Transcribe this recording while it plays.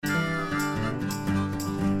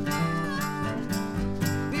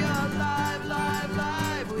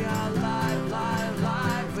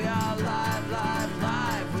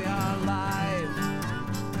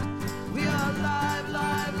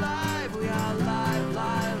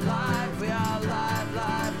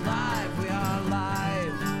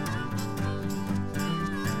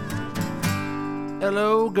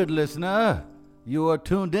Hello, good listener. You are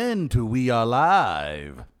tuned in to We Are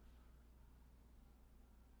Live.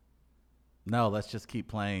 No, let's just keep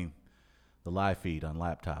playing the live feed on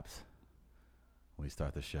laptops when we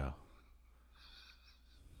start the show.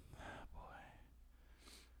 Boy,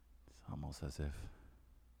 it's almost as if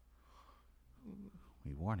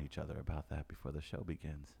we warn each other about that before the show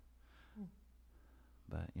begins.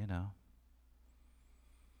 But, you know.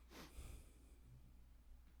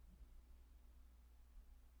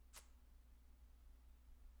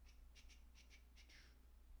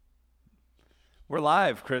 We're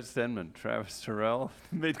live, Chris Denman, Travis Terrell,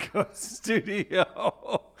 Midcoast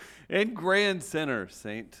Studio in Grand Center,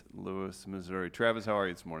 St. Louis, Missouri. Travis, how are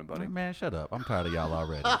you this morning, buddy? Man, shut up. I'm tired of y'all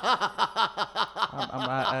already. I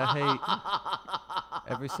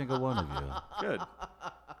hate every single one of you. Good.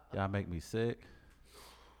 Y'all make me sick.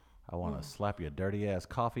 I want to slap your dirty ass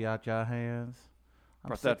coffee out your hands.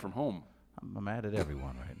 Brought that from home. I'm mad at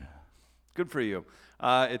everyone right now. Good for you.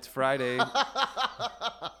 It's Friday.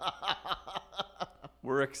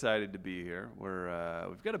 We're excited to be here.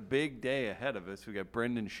 We've got a big day ahead of us. We got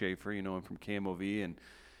Brendan Schaefer, you know him from KMOV, and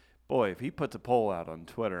boy, if he puts a poll out on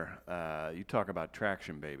Twitter, you talk about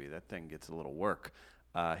traction, baby. That thing gets a little work.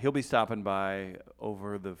 He'll be stopping by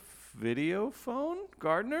over the video phone,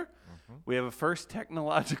 Gardner. Mm-hmm. We have a first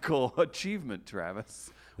technological achievement, Travis.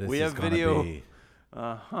 We have video.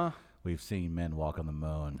 We've seen men walk on the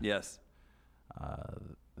moon. Yes.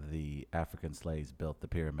 The African slaves built the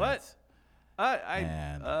pyramids. What?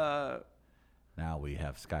 And now we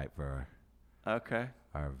have Skype for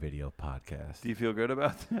our video podcast. Do you feel good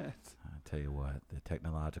about that? I tell you what, the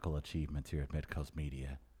technological achievements here at Midcoast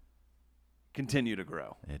Media continue to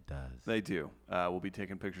grow. It does. They do. We'll be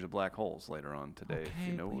taking pictures of black holes later on today, if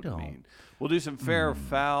you know what I mean. Don't. We'll do some fair or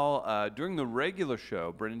foul. During the regular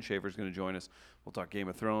show, Brendan Schaefer is going to join us. We'll talk Game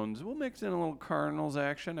of Thrones. We'll mix in a little Cardinals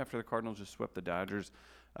action after the Cardinals just swept the Dodgers.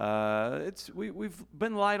 We've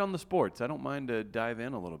been light on the sports. I don't mind to dive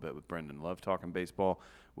in a little bit with Brendan. Love talking baseball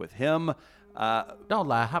with him. Don't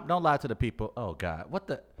lie. Don't lie to the people. Oh God, what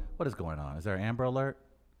is going on? Is there an Amber Alert?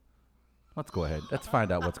 Let's go ahead. Let's find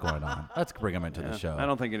out what's going on. Let's bring them into the show. I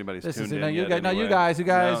don't think anybody's tuned in you yet. guys, anyway. You guys,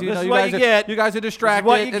 no, you this is know, what you get. You guys are distracted.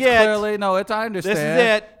 This is what you get. Clearly, no, I understand. This is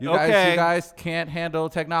it. You guys can't handle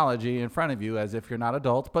technology in front of you as if you're not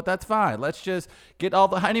adults, but that's fine. Let's just get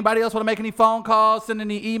anybody else want to make any phone calls, send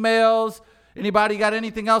any emails? Anybody got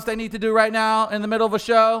anything else they need to do right now in the middle of a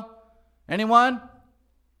show? Anyone?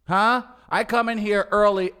 Huh? I come in here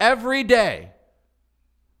early every day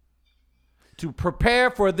to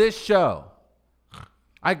prepare for this show.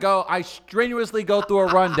 I strenuously go through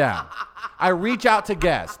a rundown. I reach out to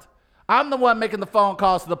guests. I'm the one making the phone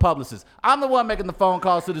calls to the publicists. I'm the one making the phone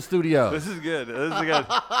calls to the studio. This is good.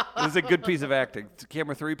 This is a good piece of acting.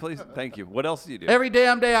 Camera 3, please. Thank you. What else do you do? Every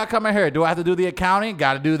damn day I come in here. Do I have to do the accounting?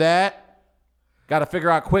 Got to do that. Got to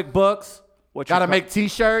figure out QuickBooks. Got to make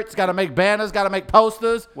T-shirts. Got to make banners. Got to make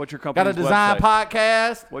posters. What's your company's Got to design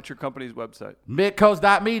podcast. What's your company's website?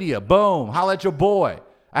 Midcoast.media. Boom. Holla at your boy.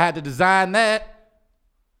 I had to design that.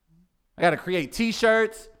 I got to create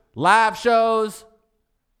T-shirts, live shows.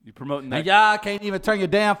 You promoting that? And y'all can't even turn your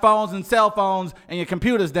damn phones and cell phones and your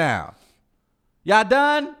computers down. Y'all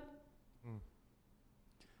done?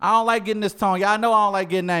 I don't like getting this tone. Y'all know I don't like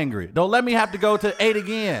getting angry. Don't let me have to go to 8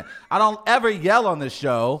 again. I don't ever yell on this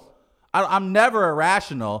show. I'm never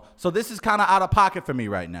irrational. So this is kind of out of pocket for me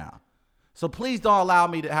right now. So please don't allow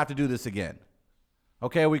me to have to do this again.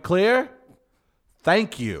 Okay, are we clear?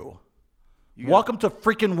 Thank you. Welcome to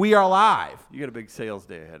freaking We Are Live. You got a big sales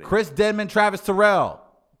day ahead of you. Chris Denman, Travis Terrell.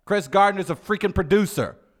 Chris Gardner's a freaking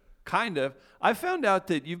producer. Kind of. I found out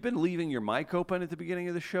that you've been leaving your mic open at the beginning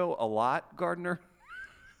of the show a lot, Gardner.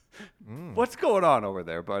 What's going on over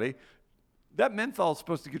there, buddy? That menthol's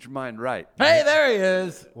supposed to get your mind right. Hey, there he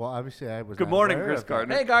is. Well, obviously I was. Good morning, Chris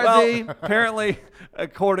Gardner. Hey, Garzi. Well, apparently,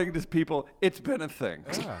 according to people, it's been a thing.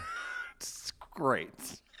 Yeah. It's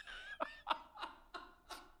great.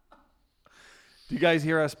 Do you guys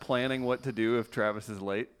hear us planning what to do if Travis is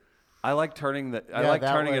late? I like turning it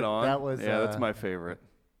on. That's my favorite.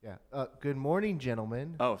 Yeah. Good morning,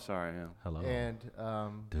 gentlemen. Oh, sorry. Yeah. Hello. And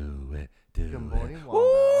Do it. good morning, Walnuts.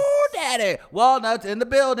 Ooh, daddy. Walnuts in the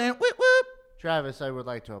building. Whoop, whoop. Travis, I would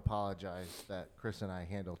like to apologize that Chris and I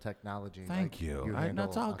handle technology. Thank like you. handle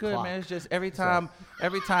It's all a good, clock. man. It's just every time,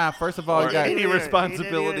 first of all, you got any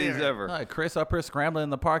responsibilities ever. Like Chris up here scrambling in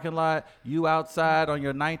the parking lot, you outside on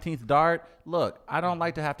your 19th dart. Look, I don't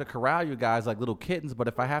like to have to corral you guys like little kittens, but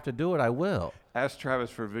if I have to do it, I will. Ask Travis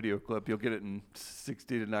for a video clip. You'll get it in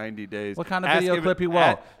 60 to 90 days. What kind of video clip you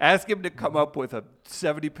want? Ask him to come up with a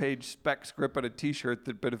 70-page spec script on a T-shirt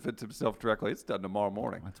that benefits himself directly. It's done tomorrow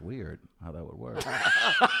morning. That's weird how that would work.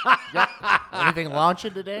 Anything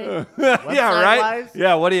launching today? Yeah, right. Wise?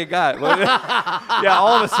 Yeah, what do you got? Yeah,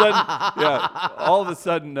 all of a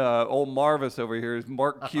sudden, old Marvis over here is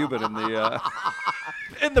Mark Cuban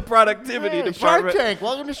in the productivity Hey, department. Shark Tank.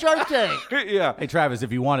 Welcome to Shark Tank. Yeah. Hey, Travis,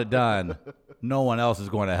 if you want it done, no one else is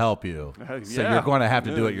going to help you. So Yeah. you're going to have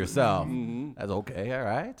to do it yourself. That's okay, all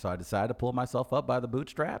right. So I decided to pull myself up by the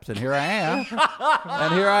bootstraps, and here I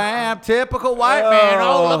am. Typical white man.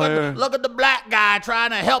 Oh, look at the black guy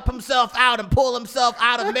trying to help himself out and pull himself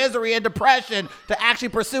out of misery and depression to actually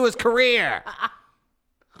pursue his career.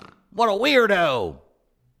 What a weirdo.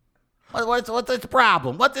 What's his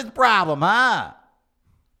problem? What's his problem, huh?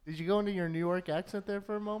 Did you go into your New York accent there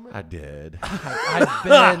for a moment? I did.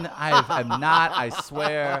 I'm not, I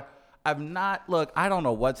swear. I'm not. Look, I don't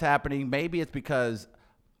know what's happening. Maybe it's because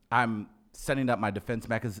I'm setting up my defense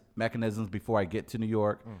mechanisms before I get to New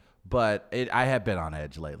York. But I have been on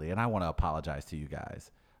edge lately, and I want to apologize to you guys.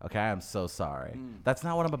 Okay, I'm so sorry. That's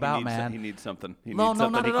not what I'm about, man. He needs something. He No, needs no,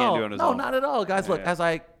 something not he at can't all. do on his No, own. not at all, guys. Look, Yeah. as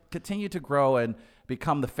I continue to grow and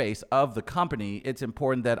become the face of the company, it's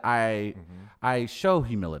important that I show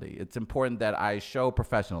humility. It's important that I show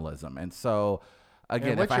professionalism. And so,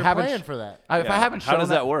 again, And what's if I your haven't, plan for that? if I haven't How shown does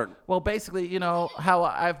that work? Well, basically, you know how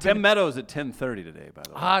I've Tim been. Meadows at 10:30 today, by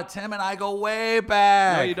the way. Tim and I go way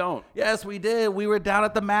back. No, you don't. Yes, we did. We were down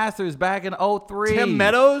at the Masters back in 2003. Tim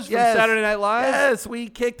Meadows from Yes. Saturday Night Live? Yes, we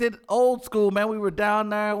kicked it old school, man. We were down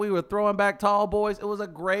there. We were throwing back tall boys. It was a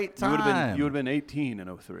great time. You would have been 18 in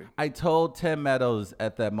 03. I told Tim Meadows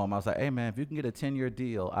at that moment, I was like, hey, man, if you can get a 10-year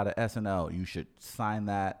deal out of SNL, you should sign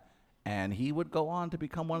that. And he would go on to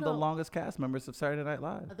become one of the longest cast members of Saturday Night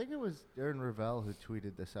Live. I think it was Darren Ravel who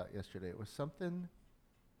tweeted this out yesterday. It was something,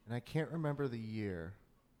 and I can't remember the year.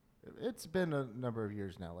 It's been a number of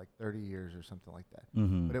years now, like 30 years or something like that.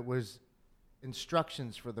 But it was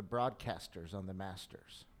instructions for the broadcasters on the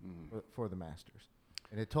Masters, for the Masters.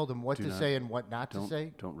 And it told them what to say and what not to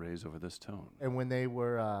say. Don't raise over this tone. And when they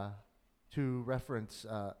were to reference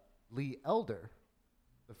Lee Elder,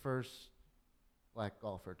 the first black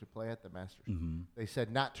golfer to play at the Masters, they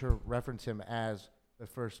said not to reference him as the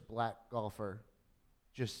first black golfer,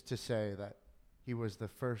 just to say that he was the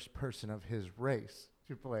first person of his race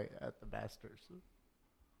to play at the Masters.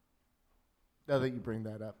 Now that you bring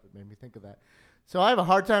that up, it made me think of that. So I have a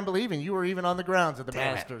hard time believing you were even on the grounds at the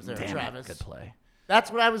Masters there, Travis. Good play.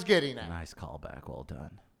 That's what I was getting at. Nice callback. Well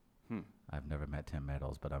done. I've never met Tim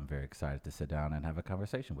Meadows, but I'm very excited to sit down and have a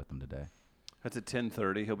conversation with him today. That's at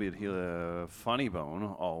 10:30. He'll be at Funny Bone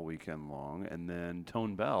all weekend long. And then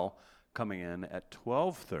Tone Bell coming in at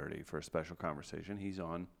 12:30 for a special conversation. He's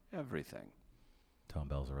on everything. Tone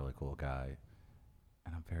Bell's a really cool guy.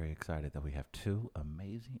 And I'm very excited that we have two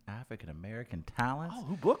amazing African-American talents. Oh,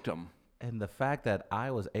 who booked him? And the fact that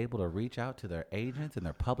I was able to reach out to their agents and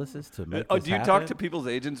their publicists to make Oh, this do you happen. talk to people's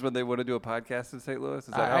agents when they want to do a podcast in St. Louis?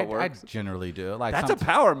 Is that how it I works? generally do. Like That's a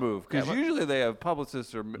power move because Yeah, but- usually they have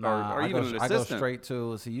publicists or even an I go assistant. straight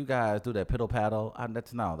to, so you guys do that piddle paddle.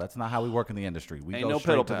 That's not how we work in the industry. We Ain't go no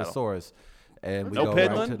straight piddle to the paddle. source. And we No go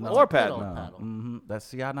piddling right to or no, paddling. No.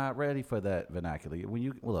 That's y'all not ready for that vernacular. When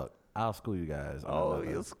you look, I'll school you guys. Oh,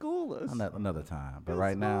 you'll school us. Another time. But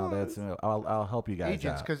right now, that's I'll help you guys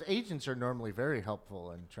Agents, out. because agents are normally very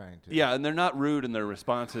helpful in trying to. Yeah, and they're not rude in their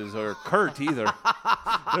responses or curt either.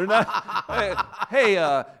 They're not. Hey,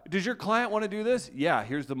 does your client want to do this? Yeah,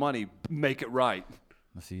 here's the money. Make it right.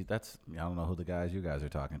 See, I don't know who the guys you guys are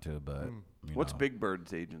talking to, but you What's know. Big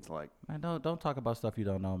Bird's agents like? Man, don't talk about stuff you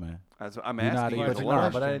don't know, man. I'm You're not, asking you. but to you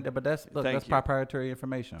learn. know, but that's Thank that's you. proprietary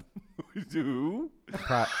information. Who?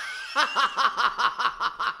 Pro-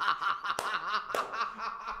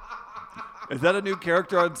 Is that a new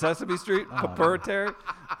character on Sesame Street? Proprietary?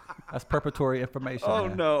 That's perpetuary information. Oh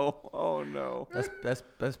man. no! Oh no!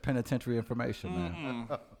 That's penitentiary information, man.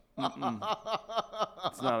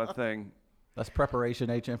 It's not a thing. That's preparation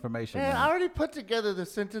H information. Man, Man. I already put together the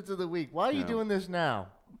sentence of the week. Why are you doing this now?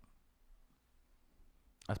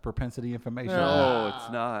 That's propensity information. No. man. No,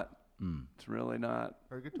 it's not. It's really not.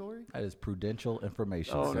 Purgatory? That is prudential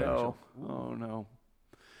information. Oh sir. no! Oh no!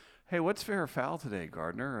 Hey, what's fair or foul today,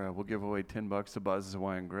 Gardner? We'll give away $10 to Buzz's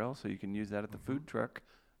Hawaiian Grill, so you can use that at the food truck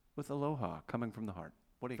with Aloha, coming from the heart.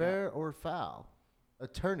 What do you Fair or foul?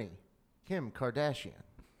 Attorney Kim Kardashian.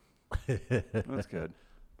 got? That's good.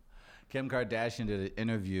 Kim Kardashian did an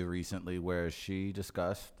interview recently where she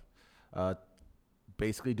discussed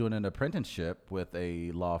basically doing an apprenticeship with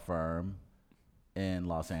a law firm in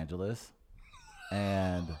Los Angeles.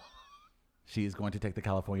 and she's going to take the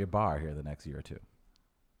California bar here the next year or two.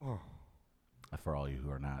 Oh. For all you who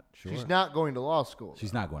are not sure. She's not going to law school.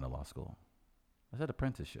 She's not going to law school. I said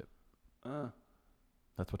apprenticeship. Uh,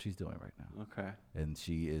 That's what she's doing right now. okay. And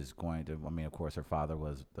she is going to, I mean, of course, her father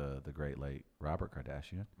was the great late Robert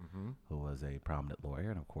Kardashian, who was a prominent lawyer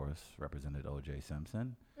and, of course, represented O.J.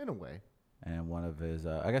 Simpson. In a way. And one of his,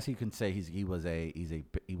 I guess you can say he was a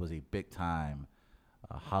big time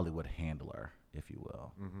Hollywood handler, if you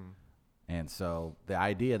will. And so the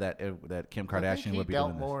idea that Kim I think Kardashian he would be dealt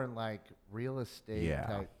doing this, more in like real estate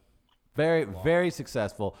type. very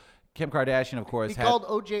successful. Kim Kardashian, of course, He had called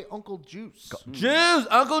OJ Uncle Juice. Juice,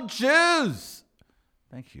 Uncle Juice.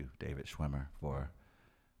 Thank you, David Schwimmer, for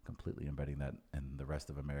completely embedding that in the rest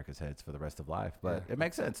of America's heads for the rest of life. But it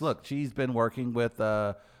makes sense. Look, she's been working with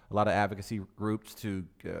a lot of advocacy groups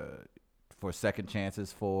for second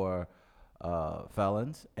chances for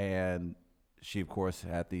felons, and she, of course,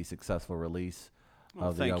 had the successful release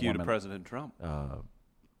of the young Thank you to woman. President Trump.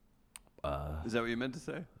 Is that what you meant to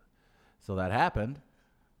say? So that happened,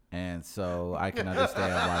 and so I can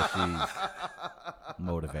understand why she's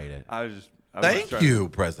motivated. I was Thank you,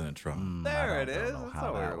 President Trump. There I it don't is. know That's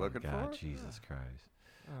how what we that were one looking got. for. Jesus Christ.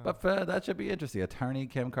 But that should be interesting. Attorney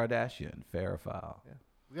Kim Kardashian, fair or foul?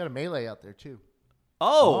 We got a melee out there too.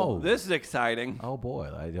 Oh, Oh. this is exciting. Oh boy,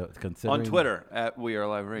 considering On Twitter at We Are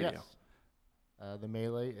Live Radio. Yes. The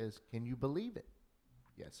melee is, can you believe it?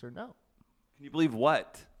 Yes or no? Can you believe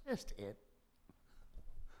what? Just it.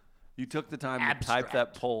 You took the time to Abstract. type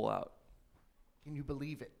that poll out. Can you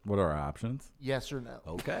believe it? What are our options? Yes or no?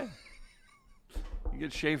 Okay. You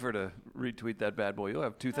get Schaefer to retweet that bad boy. You'll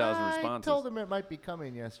have 2,000 responses. I told him it might be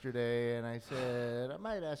coming yesterday, and I said, I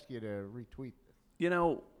might ask you to retweet this. You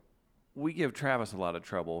know, we give Travis a lot of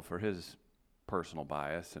trouble for his personal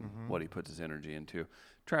bias and what he puts his energy into.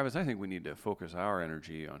 Travis, I think we need to focus our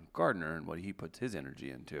energy on Gardner and what he puts his energy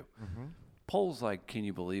into. Polls like, can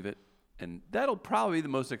you believe it? And that'll probably be the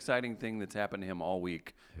most exciting thing that's happened to him all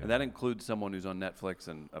week. And that includes someone who's on Netflix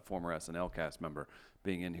and a former SNL cast member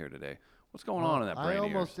being in here today. What's going on in that brain I of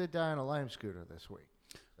almost yours? did die on a Lime scooter this week.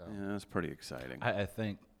 So. Yeah, that's pretty exciting. I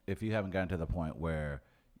think if you haven't gotten to the point where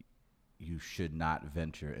you should not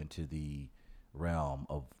venture into the realm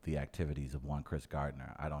of the activities of one Chris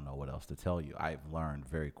Gardner, I don't know what else to tell you. I've learned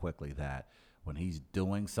very quickly that when he's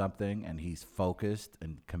doing something and he's focused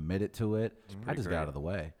and committed to it, I just get out of the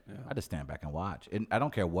way. I just stand back and watch. And I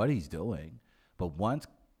don't care what he's doing, but once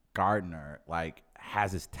Gardner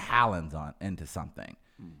has his talons into something,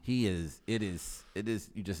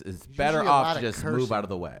 it's better usually a off lot to of just move cursing. out of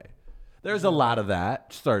the way. There's a lot of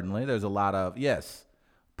that, certainly. There's a lot of, yes.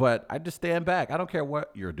 But I just stand back. I don't care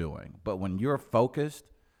what you're doing. But when you're focused,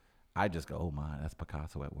 I just go, oh my, that's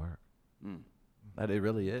Picasso at work. That it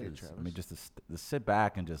really is. I mean, just to sit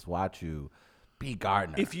back and just watch you be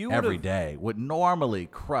Gardner If you every would've- day would normally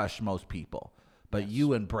crush most people. But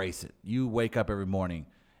you embrace it. You wake up every morning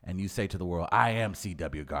and you say to the world, I am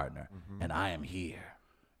C.W. Gardner, and I am here.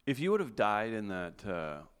 If you would have died in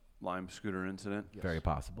that Lime scooter incident, Very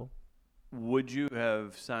possible. would you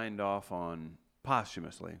have signed off on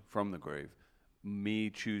posthumously from the grave me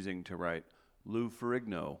choosing to write Lou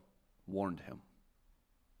Ferrigno warned him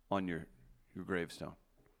on your gravestone?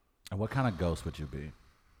 And what kind of ghost would you be?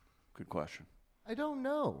 Good question. I don't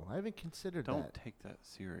know. I haven't considered Don't that. take that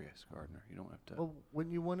serious, Gardner. You don't have to. Well,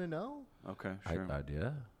 wouldn't you want to know? Okay, sure.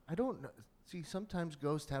 Idea. I don't know. See, sometimes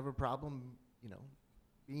ghosts have a problem,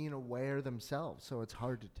 being aware themselves, so it's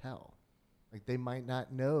hard to tell. Like, they might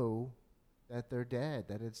not know that they're dead,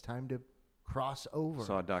 that it's time to cross over.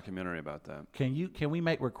 Saw a documentary about that. Can we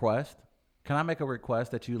make request? Can I make a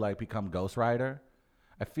request that you become ghostwriter?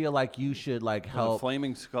 I feel like you should A help.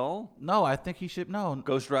 flaming skull? No, I think he should. No,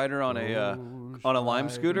 Ghost Rider on a Lime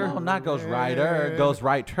scooter? no, not Ghost Rider. Ghost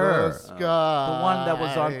Writer. The The one that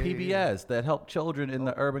was on sky. PBS that helped children in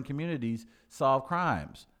the urban communities solve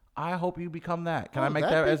crimes. I hope you become that. Can I make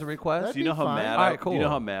that'd that be- as a request? that'd Do you know be how fine. mad? All right, Do you know cool.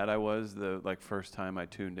 how mad I was the first time I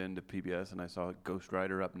tuned into PBS and I saw Ghost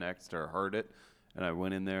Rider up next or heard it, and I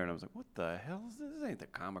went in there and I was like, "What the hell is this? This ain't the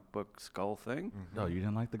comic book skull thing." No, you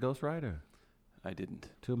didn't like the Ghost Rider. I didn't.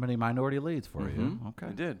 Too many minority leads for you. Okay.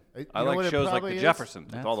 I did. You I know like what it shows like probably The is?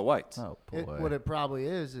 Jeffersons with all the whites. Oh boy. What it probably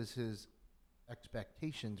is his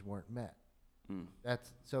expectations weren't met.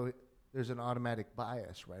 There's an automatic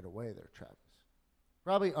bias right away there, Travis.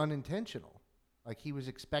 Probably unintentional. Like, he was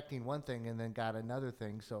expecting one thing and then got another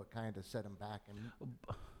thing, so it kind of set him back. And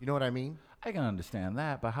you know what I mean? I can understand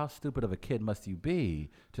that, but how stupid of a kid must you be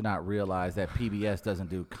to not realize that PBS doesn't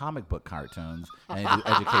do comic book cartoons and they do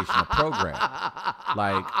educational programs?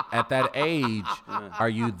 Like, at that age, are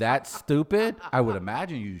you that stupid? I would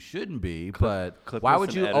imagine you shouldn't be, but Clip why this would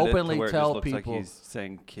and you edit it to openly where it tell just looks people? Like he's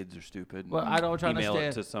saying kids are stupid. Well, I don't try to email it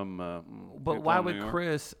understand. to some. But people why in would New York.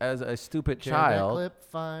 Chris, as a stupid Can that child, clip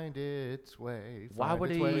find its way? Why find would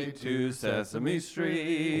its he- way To Sesame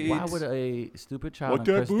Street? why would a stupid child What like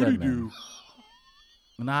that Chris booty Stedman do?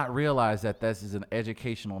 not realize that this is an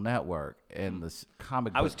educational network and this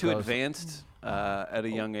comic book I was too goes- advanced at a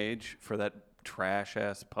young age for that trash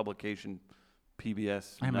ass publication.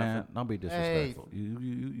 PBS. Hey nothing. man, don't be disrespectful.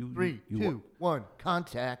 You 3, 2, 1,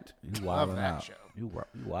 contact. You Love wilding that out. show. You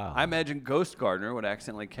wild. I imagine Ghost Gardener would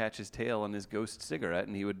accidentally catch his tail on his ghost cigarette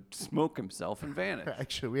and he would smoke himself and vanish.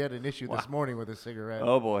 Actually, we had an issue this morning with a cigarette.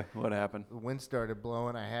 Oh boy, what happened? The wind started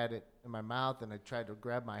blowing. I had it in my mouth, and I tried to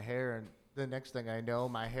grab my hair, and the next thing I know,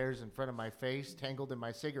 my hair's in front of my face, tangled in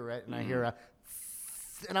my cigarette, and I hear a,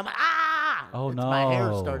 and I'm like, ah! Oh, My hair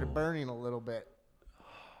no. started burning a little bit.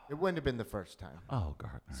 It wouldn't have been the first time. Oh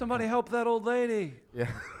Gardner. Somebody help that old lady. Yeah.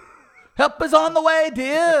 Help is on the way,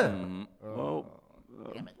 dear. Whoa.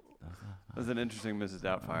 That was an interesting Mrs.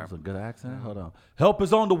 That Doubtfire. was a good accent. Hold on. Help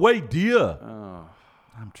is on the way, dear. Oh,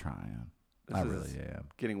 I'm trying. This I is- really am.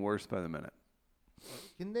 getting worse by the minute.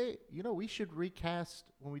 Can they? We should recast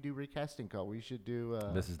when we do recasting call. We should do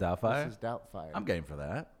Mrs. Doubtfire? Mrs. Doubtfire. I'm game for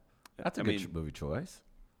that. That's a I good mean- movie choice.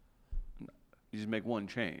 You just make one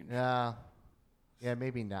change. Yeah,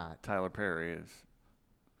 maybe not. Tyler Perry is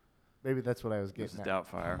Maybe that's what I was getting Mrs. at.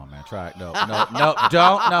 Doubtfire. Come on, man. Try it. No,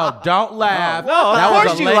 don't laugh. No, of That was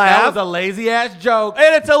course a you That laugh. was a lazy ass joke.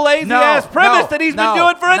 And it's a lazy ass premise that he's been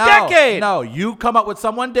doing for a decade. No, you come up with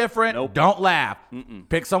someone different. Nope. Don't laugh.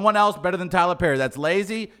 Pick someone else better than Tyler Perry. That's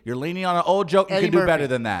lazy. You're leaning on an old joke. You Eddie can do Murphy. better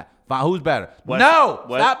than that. Fine. Who's better? Wes-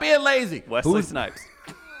 Stop being lazy. Wesley Who's Snipes.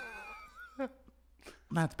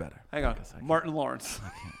 That's better. Hang on. guess I can. Martin Lawrence.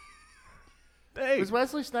 Hey. Was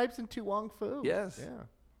Wesley Snipes in Tu Wong Fu? Yes. Yeah.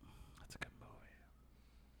 That's a good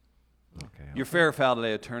movie. Okay. Your fair or foul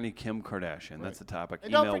today, attorney Kim Kardashian. That's the topic.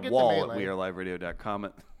 And don't Email forget the wall at Melee.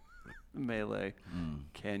 weareliveradio.com. Melee.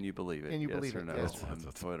 Can you believe it? Can you yes believe or it? no Yes. on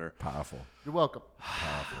Twitter. Powerful. You're welcome.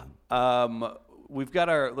 We've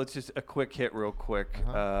got let's just a quick hit real quick.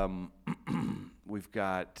 We've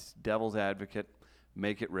got Devil's Advocate,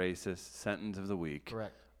 Make It Racist, Sentence of the Week.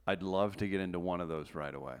 Correct. I'd love to get into one of those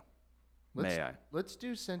right away. May I? Let's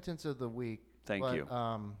do sentence of the week. Thank but, you.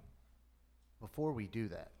 Before we do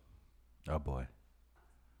that, Oh boy.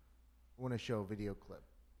 I want to show a video clip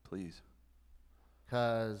Please.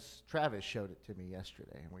 because Travis showed it to me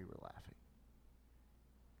yesterday, and we were laughing.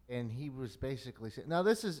 And he was basically saying, "Now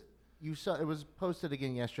this is you saw it was posted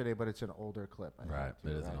again yesterday, but it's an older clip." I Right. think, It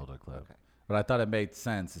too, is an right? older clip. Okay. But I thought it made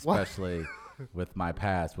sense, What? especially with my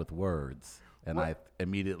past with words. And I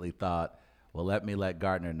immediately thought, well, let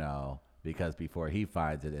Gardner know, because before he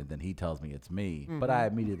finds it and then he tells me it's me. But I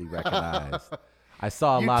immediately recognized. I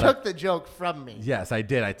saw a You lot took of. the joke from me. Yes, I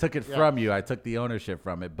did. I took it from you. I took the ownership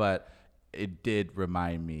from it, but it did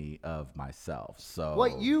remind me of myself. So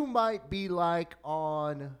What you might be like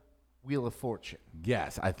on Wheel of Fortune.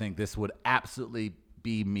 yes, I think this would absolutely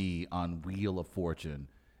be me on Wheel of Fortune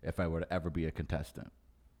if I were to ever be a contestant.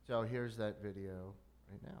 So here's that video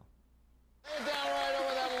right now. Down right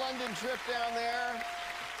over that London trip down there.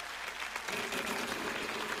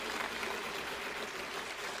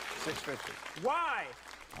 650. Why?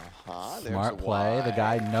 There's Smart a play. Y. The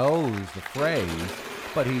guy knows the phrase,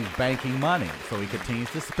 but he's banking money. So he continues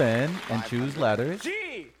to spin and choose letters.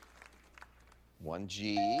 G.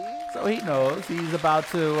 1G. So he knows he's about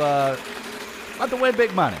to win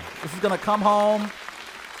big money. This is going to come home,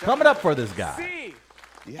 coming up for this guy. C.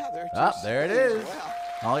 Yeah, there There it is.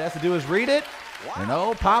 All he has to do is read it. And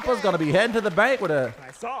old Papa's going to be heading to the bank with a...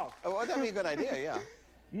 I solved. Oh, well, that'd be a good idea, yeah.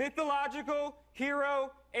 Mythological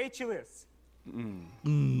hero Achilles.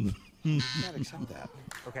 Can't accept that.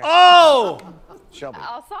 Oh! Shelby.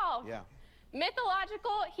 I'll solve. Yeah.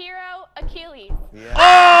 Mythological hero Achilles. Yeah.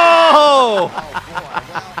 Oh!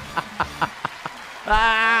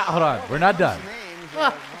 Hold on. We're not done.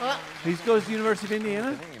 He goes to the University of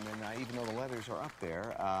Indiana? Name, and even though the letters are up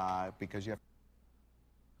there, because you have.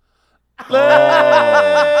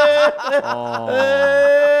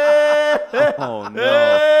 Oh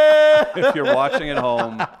no! If you're watching at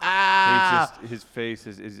home, his face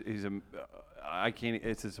is I can't.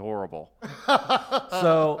 It's just horrible.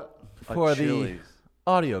 So for the Achilles.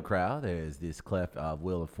 audio crowd, there's this clip of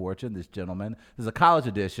Wheel of Fortune. This gentleman, this is a college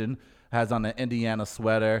edition, has on an Indiana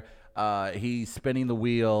sweater. He's spinning the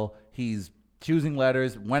wheel. He's choosing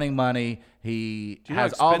letters, winning money. He Do you know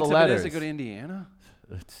has how all the expensive it is letters. to go to Indiana?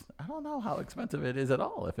 I don't know how expensive it is at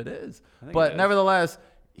all, if it is. think But it is. nevertheless,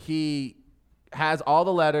 he has all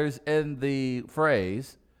the letters in the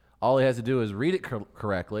phrase. All he has to do is read it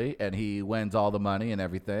correctly, and he wins all the money and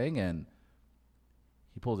everything. And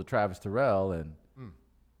he pulls a Travis Terrell and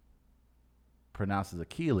pronounces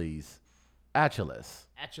Achilles Achilles.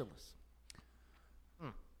 Achilles. Do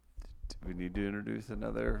we need to introduce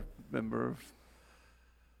another member of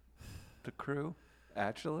the crew?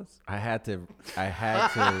 Achilles? I had to.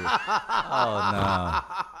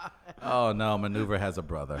 Oh no! Maneuver has a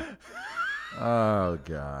brother. Oh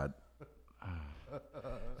God.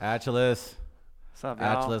 Achilles. What's up,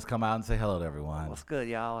 y'all? Achilles, come out and say hello to everyone. What's good,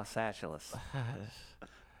 y'all? It's Achilles.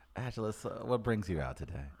 Achilles, what brings you out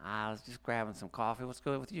today? I was just grabbing some coffee. What's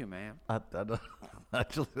good with you, man?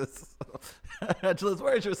 Achilles, Achilles,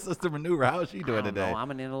 where's your sister Maneuver? How is she doing I don't today? know.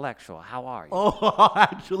 I'm an intellectual. How are you? Oh,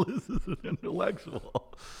 Achilles is an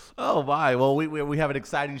intellectual. Oh my! Well, we have an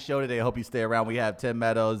exciting show today. I hope you stay around. We have Tim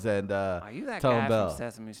Meadows and Are you that Tone guy Bell. from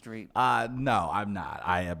Sesame Street? No, I'm not.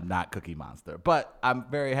 I am not Cookie Monster. But I'm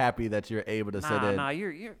very happy that you're able to sit in. Nah,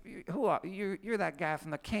 you're who are you're that guy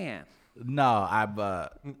from the can. No, I'm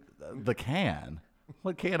the can.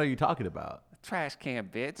 What can are you talking about? Trash can,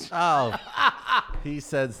 bitch. Oh,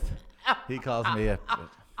 he calls me a.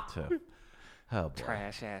 Oh boy.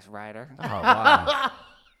 Trash ass writer. Oh wow.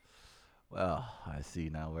 Well, I see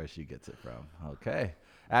now where she gets it from. Okay.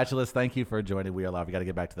 Achilles, thank you for joining We Are Live. We got to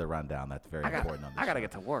get back to the rundown. That's very important on the I gotta show.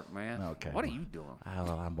 get to work, man. Okay. What are you doing? Well,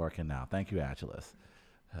 I'm working now. Thank you, Achilles.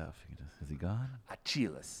 Is he gone?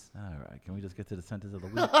 Achilles. All right. Can we just get to the sentence of the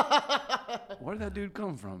week? Where did that dude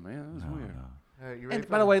come from, man? That was weird. All right, you ready And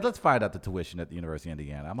for by the way, let's find out the tuition at the University of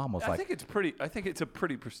Indiana. I'm almost I like. think it's a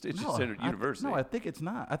pretty prestigious university. No, I think it's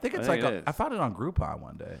not. I think it's think like it is. I found it on Groupon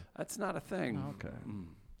one day. That's not a thing. Okay.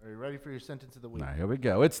 Are you ready for your sentence of the week? All right, here we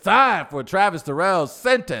go. It's time for Travis Terrell's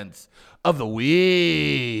sentence of the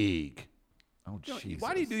week. Oh, Jesus.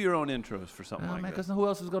 Why do you do your own intros for something Oh, like man, that? because who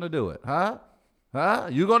else is going to do it? Huh?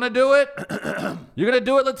 You going to do it? You going to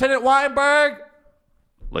do it, Lieutenant Weinberg?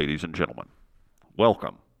 Ladies and gentlemen,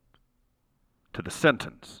 welcome to the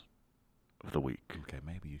sentence of the week. Okay,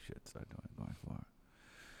 maybe you should start doing it going forward.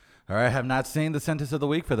 All right, I have not seen the sentence of the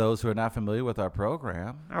week for those who are not familiar with our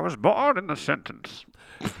program. I was born in the sentence.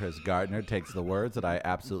 Chris Gardner takes the words that I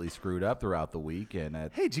absolutely screwed up throughout the week. And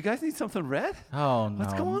Hey, do you guys need something read? oh, no.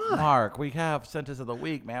 What's going on? Mark, we have sentence of the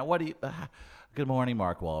week, man. What do you... good morning,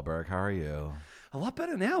 Mark Wahlberg. How are you? A lot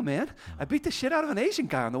better now, man. I beat the shit out of an Asian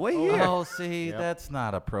guy on the way here. Oh, see, that's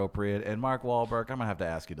not appropriate. And Mark Wahlberg, I'm going to have to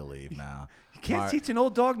ask you to leave now. You can't Mark- teach an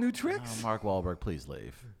old dog new tricks. Mark Wahlberg, please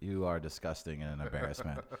leave. You are disgusting and an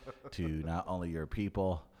embarrassment to not only your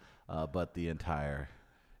people, but the entire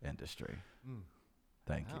industry.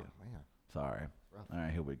 Thank you. Man. Sorry. All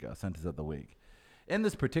right, here we go. Sentence of the week. In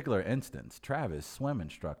this particular instance, Travis, swim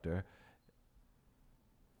instructor.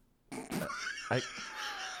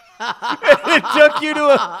 It took you to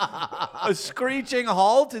a screeching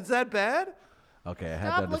halt? Is that bad? Okay, I had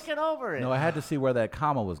Stop to looking over it. No, I had to see where that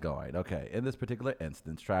comma was going. Okay, in this particular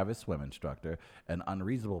instance, Travis, swim instructor, an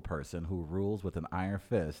unreasonable person who rules with an iron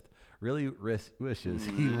fist, really wishes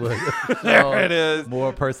he would show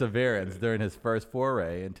more perseverance during his first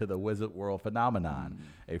foray into the Wizard World phenomenon,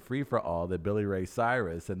 a free-for-all that Billy Ray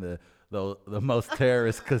Cyrus and the most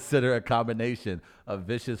terrorists consider a combination of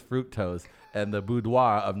vicious fructose and the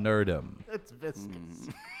boudoir of nerdom. It's viscous.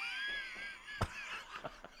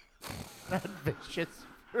 Not vicious.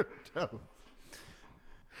 Fructose.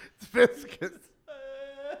 It's viscous.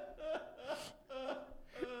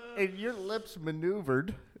 And your lips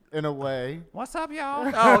maneuvered in a way. What's up, y'all?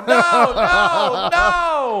 Oh,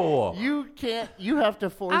 no! You have to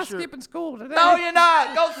force I'm your... skipping school today. No, you're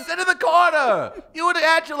not. Go sit in the corner. You and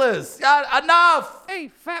the Achilles. Enough. Hey,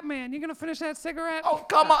 fat man, you gonna finish that cigarette? Oh,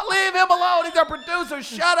 come on. Leave him alone. He's our producer.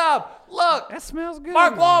 Shut up. Look. That smells good.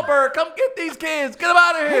 Mark Wahlberg, come get these kids. Get them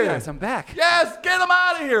out of here. Hey guys, I'm back. Yes, get them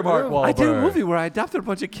out of here, Mark Wahlberg. I did a movie where I adopted a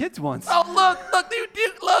bunch of kids once. Oh, look.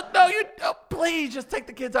 Please, just take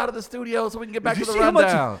the kids out of the studio so we can get back Did to you the see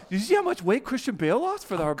rundown. did you see how much weight Christian Bale lost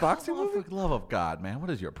for our boxing Oh, movie? for the love of God, man. What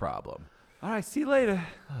is your problem? All right, see you later.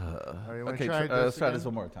 Are you wanna Okay, try let's try again? this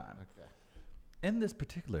one more time. Okay. In this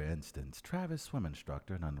particular instance, Travis, swim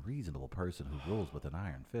instructor, an unreasonable person who rules with an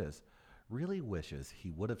iron fist, really wishes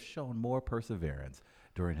he would have shown more perseverance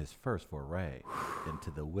during his first foray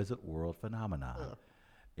into the Wizard World phenomenon,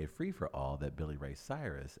 a free-for-all that Billy Ray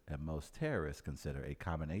Cyrus and most terrorists consider a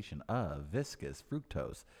combination of viscous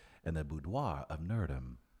fructose and the boudoir of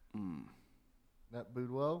nerdom. Not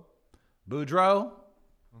Boudreaux? Boudreaux?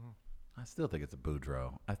 I still think it's a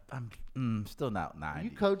Boudreaux. I'm still not 90.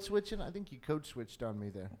 You code switching? I think you code switched on me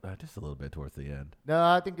there. Just a little bit towards the end. No,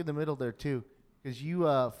 I think in the middle there too, because you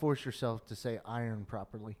force yourself to say iron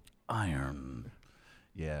properly. Iron.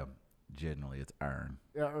 Yeah, generally it's iron.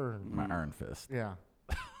 Yeah, iron. My iron fist. Yeah.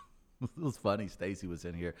 It was funny. Stacy was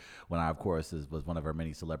in here when I, of course, was one of our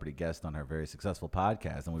many celebrity guests on her very successful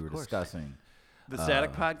podcast, and we were discussing The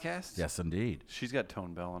Static Podcast? Yes, indeed. She's got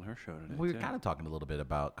Tone Bell on her show today. We were too. kind of talking a little bit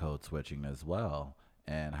about code switching as well,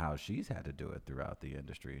 and how she's had to do it throughout the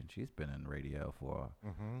industry, and she's been in radio for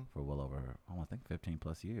well over, I think 15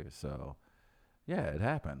 plus years. So, yeah, it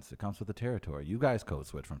happens. It comes with the territory. You guys code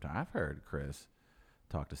switch from time. I've heard Chris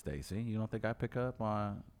talk to Stacy. You don't think I pick up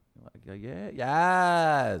on? Like, yeah,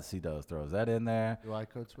 yes, he does. Throws that in there. Do I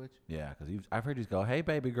code switch? Yeah, because I've heard you go, "Hey,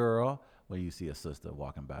 baby girl," when you see a sister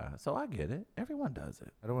walking by. So I get it. Everyone does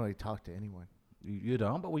it. I don't really talk to anyone. You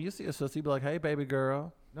don't, but when you see a sister, you be like, "Hey, baby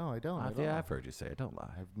girl." No, I don't. Yeah, I've heard you say it. Don't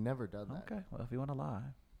lie. I've never done that. Okay, well, if you want to lie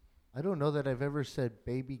I don't know that I've ever said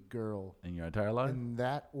baby girl in your entire life, in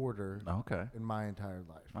that order okay, in my entire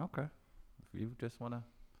life. okay. If you just want to,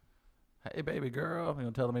 hey, baby girl, you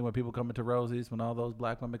know, telling me when people come into Rosie's, when all those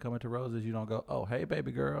black women come into Rosie's, you don't go, "Oh, hey,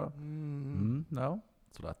 baby girl." No,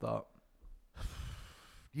 that's what I thought.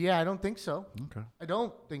 Yeah, I don't think so. Okay. I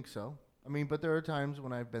don't think so. I mean, but there are times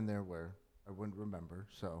when I've been there where I wouldn't remember,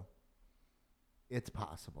 so it's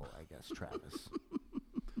possible, I guess, Travis.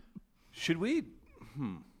 Should we?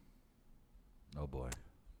 Oh boy.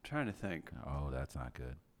 Trying to think. Oh, that's not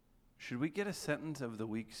good. Should we get a sentence of the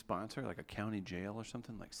week sponsor, like a county jail or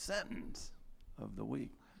something? Like sentence of the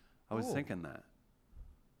week. I was thinking that.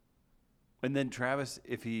 And then Travis,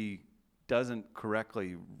 if he doesn't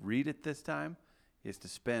correctly read it this time, he has to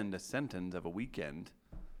spend a sentence of a weekend.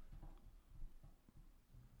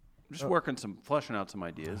 I'm just fleshing out some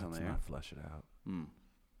ideas on Let's there. not flesh it out.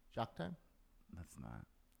 Shock time? Let's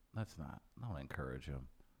not. Don't encourage him.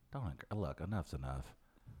 Look, enough's enough.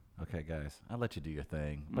 Okay, guys, I'll let you do your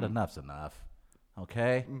thing, but enough's enough.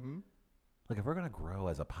 Okay? Look, if we're going to grow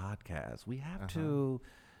as a podcast, we have to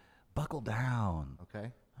buckle down.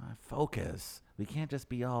 Okay. Focus. We can't just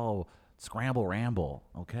be all scramble ramble,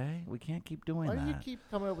 okay? We can't keep doing Why that. do you keep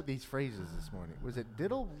coming up with these phrases this morning? Was it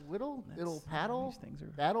diddle, whittle, diddle, paddle, these things are-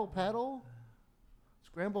 battle, paddle,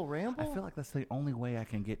 scramble, ramble? I feel like that's the only way I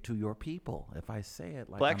can get to your people if I say it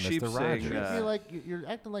like Black I'm Sheep Mr. saying, Rogers. I feel like you're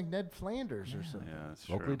acting like Ned Flanders or something. Yeah, that's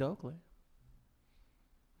Oakley true. dokley.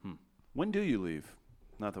 When do you leave?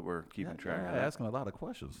 Not that we're keeping track of that. Asking a lot of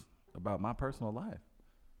questions about my personal life.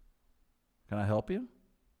 Can I help you?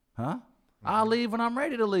 Huh? I'll leave when I'm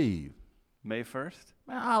ready to leave. May 1st?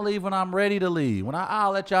 Man, I'll leave when I'm ready to leave.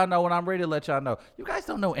 I'll let y'all know when I'm ready to let y'all know. You guys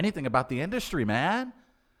don't know anything about the industry, man.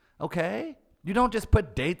 Okay? You don't just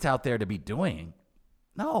put dates out there to be doing.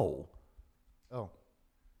 No. Oh.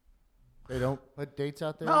 They don't put dates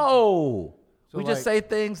out there? No. So, we just say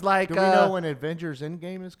things like, do we know when Avengers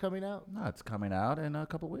Endgame is coming out? no, it's coming out in a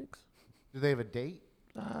couple weeks. Do they have a date?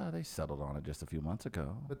 They settled on it just a few months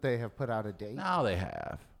ago. But they have put out a date? Now they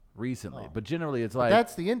have recently, Oh. but generally it's like,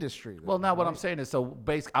 That's the industry. Though, well, now what I'm right? saying is, so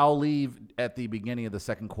basically, I'll leave at the beginning of the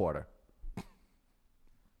second quarter.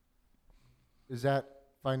 Is that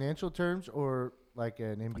financial terms or like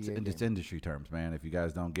an NBA It's game? industry terms, man. If you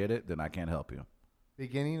guys don't get it, then I can't help you.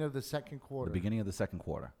 Beginning of the second quarter. The beginning of the second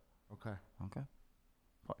quarter. Okay. Okay.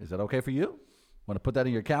 Is that okay for you? Want to put that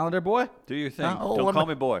in your calendar, boy? Do your thing. Oh, Don't let call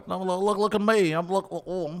me- me boy. Look at me.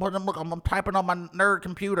 I'm typing on my nerd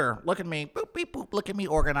computer. Look at me. Boop, beep, boop. Look at me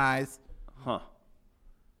organized. Huh.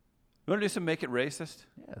 You want to do some Make It Racist?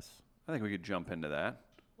 Yes. I think we could jump into that.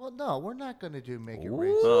 Well, no, we're not going to do Make It Ooh,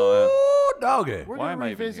 Racist. doggy. We're Why going am to I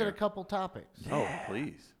even revisit a here? couple topics. Oh,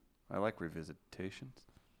 please. I like revisitations.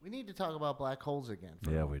 We need to talk about black holes again.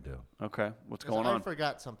 Yeah, we do. Okay. What's 'Cause going I on?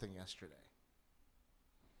 forgot something yesterday.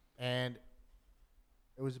 And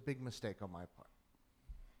it was a big mistake on my part.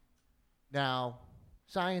 Now,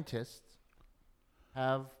 scientists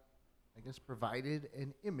have, I guess, provided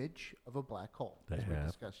an image of a black hole, They as we have.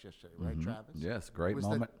 discussed yesterday, right, Travis? Yes, great was the-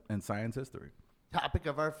 moment in science history. Topic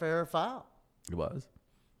of our fair file. It was.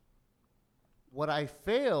 What I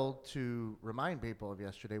failed to remind people of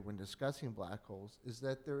yesterday when discussing black holes is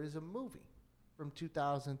that there is a movie from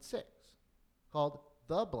 2006 called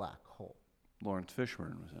The Black Hole. Lawrence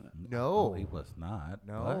Fishburne was in it. No. He was not.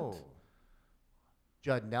 No. but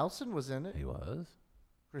Judd Nelson was in it. he was.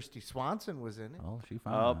 Christy Swanson was in it. Oh, she Oh,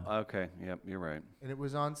 found okay. Yep, you're right. And it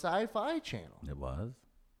was on Sci-Fi Channel. It was.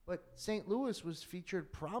 But St. Louis was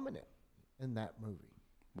featured prominent in that movie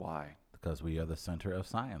Why? Because we are the center of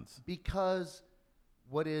science. because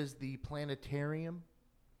what is the planetarium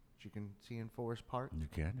which you can see in Forest Park, You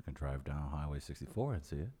can drive down Highway 64 and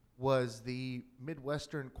see it. was the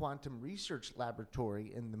Midwestern Quantum Research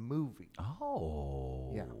Laboratory in the movie.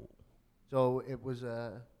 Oh. Yeah. So it was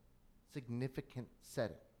a significant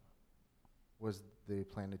setting, was the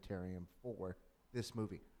planetarium for this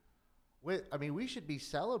movie. We should be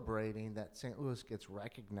celebrating that St. Louis gets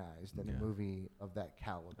recognized in a movie of that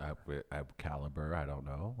caliber. Caliber, I don't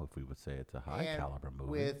know if we would say it's a high And caliber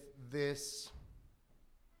movie. with this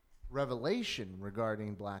revelation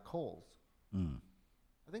regarding black holes,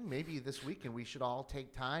 I think maybe this weekend we should all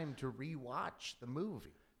take time to rewatch the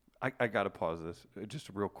movie. I got to pause this just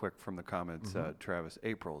real quick from the comments. Travis,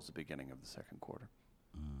 April is the beginning of the second quarter.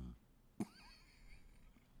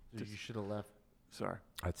 So you should have left. Sorry.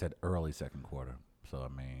 I said early second quarter. So,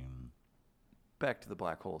 Back to the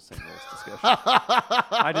black hole St. Louis discussion.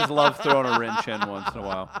 I just love throwing a wrench in once in a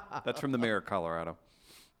while. That's from the mayor of Colorado.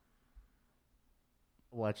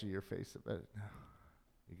 Watching your face a bit.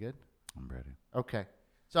 You good? I'm ready. Okay.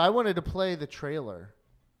 So I wanted to play the trailer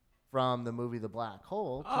from the movie The Black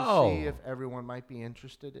Hole to see if everyone might be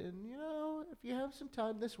interested in, if you have some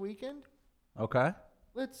time this weekend, Okay.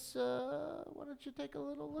 let's, why don't you take a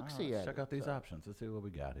little look-see at Check it? out these options. Let's see what we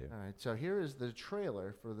got here. All right, so here is the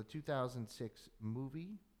trailer for the 2006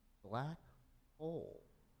 movie Black Hole.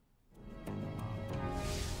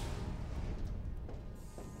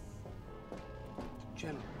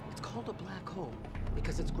 General, it's called a black hole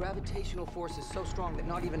because its gravitational force is so strong that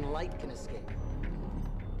not even light can escape.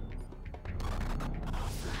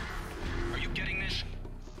 Are you getting this?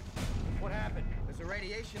 What happened? There's a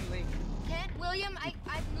radiation leak. Kent, William, I'm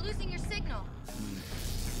losing your signal.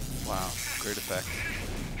 Wow, great effect.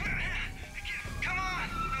 Come on!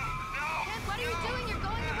 No! Kent, what are you doing? You're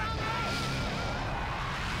going the wrong way.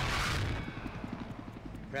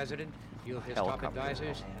 President, a few of his top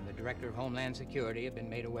advisors and the Director of Homeland Security have been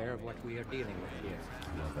made aware of what we are dealing with here.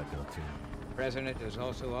 The President has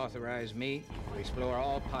also authorized me to explore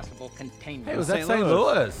all possible containment. Hey, was that St.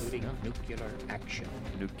 Louis? Including nuclear action.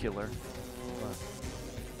 Nuclear.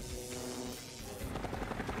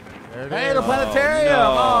 Hey, the planetarium!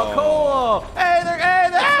 Oh, cool! Hey,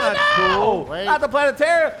 that's not cool! Wait. Not the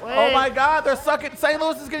planetarium! Wait. Oh my God, they're sucking. St.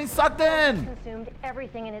 Louis is getting sucked in. Consumed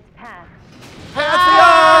everything in its path.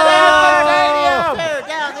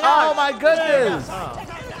 Oh my goodness!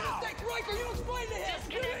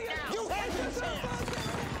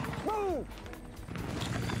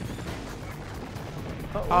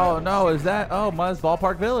 Oh no, is that? Oh, mine's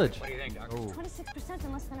Ballpark Village. What do you think, Doctor? 26%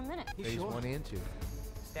 in less than a minute. Phase 1 and 2.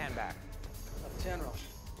 Stand back. General.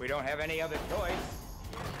 We don't have any other choice.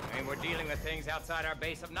 We're dealing with things outside our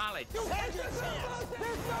base of knowledge. There's no chance!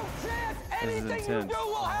 This is Anything you intense. do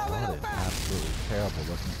will have an What an effect! absolutely terrible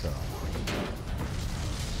looking film.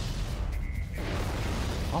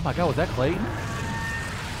 Oh my God, was that Clayton?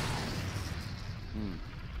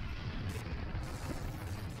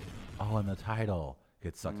 Oh, and the title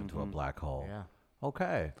gets sucked into a black hole. Yeah.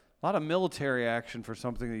 Okay. A lot of military action for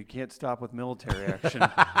something that you can't stop with military action.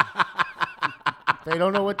 They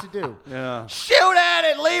don't know what to do. Yeah. Shoot at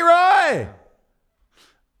it, Leroy!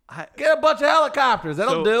 Get a bunch of helicopters.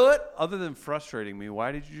 That'll do it. Other than frustrating me,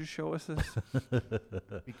 why did you just show us this?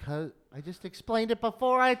 Because I just explained it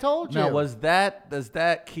before I told you. Now, is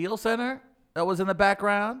that Kiel Center that was in the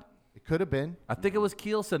background? It could have been. I think it was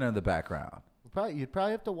Kiel Center in the background. You'd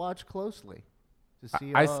probably have to watch closely to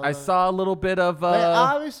see. I saw a little bit of they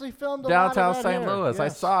obviously filmed a lot downtown of that St. here. Louis. I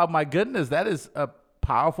Yes. saw. My goodness, that is a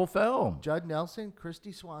powerful film. Judd Nelson,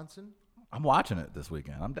 Christy Swanson. I'm watching it this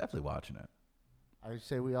weekend. I'm definitely watching it. I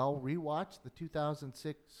say we all rewatch the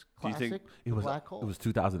 2006 Do you think classic It was Black Hole. It was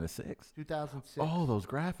 2006. 2006. Oh, those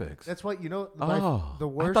graphics. That's what the I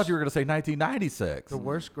worst. thought you were going to say 1996. The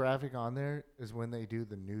worst graphic on there is when they do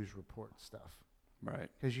the news report stuff. Right.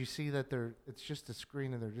 Because you see that it's just a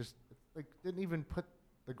screen and they're just like didn't even put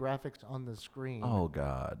the graphics on the screen. Oh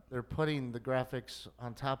God. They're putting the graphics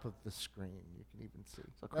on top of the screen. You can even see.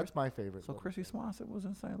 That's my favorite. So little Chrissy thing. Swanson was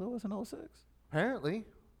in St. Louis in 06? Apparently,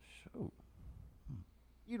 Shoot.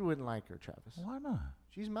 you wouldn't like her, Travis. Why not?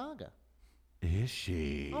 She's MAGA. Is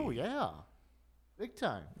she? Oh yeah, big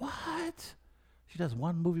time. What? She does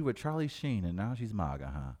one movie with Charlie Sheen and now she's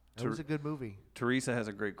MAGA, huh? It was a good movie. Teresa has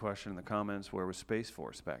a great question in the comments. Where was Space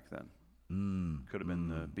Force back then? Could have been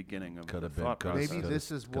the beginning of the thought process. Maybe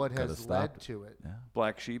this is what has led to it. Yeah.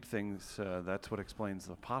 Black Sheep thinks that's what explains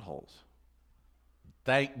the potholes.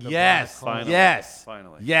 Yes. Finally. Yes.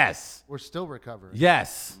 Finally. Yes. We're still recovering.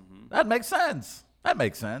 Yes. That makes sense. That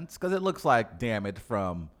makes sense because it looks like damage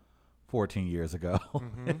from 14 years ago.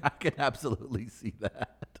 I can absolutely see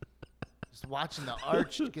that. Just watching the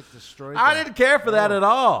arch get destroyed. I didn't care for that at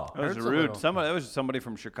all. That was Hurts a rude. little. That was somebody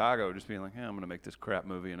from Chicago just being like, "Hey, I'm going to make this crap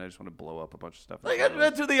movie, and I just want to blow up a bunch of stuff." Look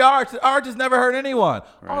at to the arch. The arch has never hurt anyone.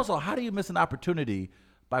 Also, how do you miss an opportunity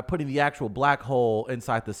by putting the actual black hole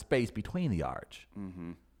inside the space between the arch?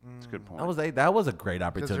 Mm-hmm. That's a good point. That was a great Because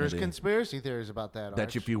opportunity. there's conspiracy theories about that. That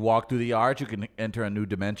arch. if you walk through the arch, you can enter a new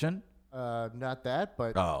dimension. Not that,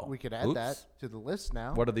 but we could add that to the list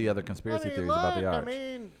now. What are the other conspiracy theories about the arch? I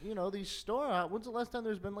mean, these storms. When's the last time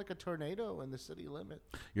there's been like a tornado in the city limit?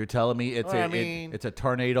 You're telling me it's it's a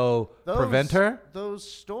tornado preventer? Those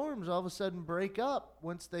storms all of a sudden break up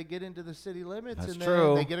once they get into the city limits, That's and true.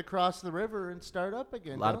 then they get across the river and start up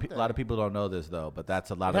again. A lot of people don't know this though, but that's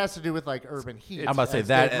a lot. It has to do with like urban heat. I'm about to say as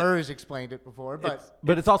that. Dave Murray's explained it before,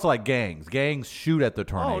 but it's also like gangs. Gangs shoot at the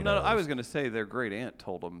tornadoes. Oh no! I was going to say their great aunt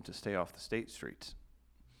told them to stay off the state streets.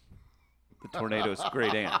 The tornado's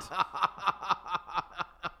great aunt.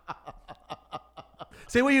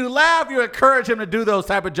 See, when you laugh, you encourage him to do those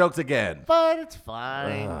type of jokes again. But it's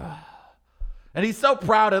fine. And he's so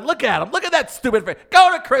proud of. Look at him. Look at that stupid face.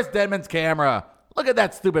 Go to Chris Denman's camera. Look at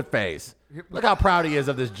that stupid face. Look how proud he is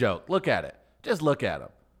of this joke. Look at it. Just look at him.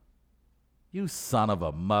 You son of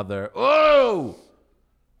a mother. Oh!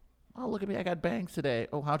 Oh, look at me. I got bangs today.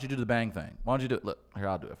 Oh, how'd you do the bang thing? Why don't you do it? Look, here,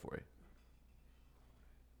 I'll do it for you.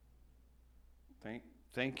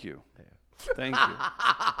 Thank you. Thank you.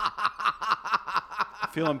 I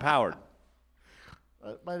feel empowered.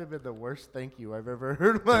 That might have been the worst thank you I've ever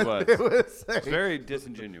heard. It was. It's very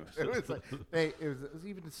disingenuous. It was like it was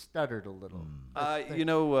even stuttered a little.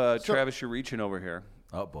 Travis, you're reaching over here.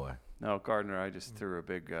 Oh boy. No, Gardner, I just threw a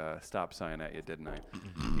big stop sign at you, didn't I?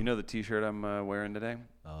 You know the T-shirt I'm wearing today?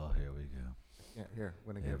 Oh, here we go. Yeah, here.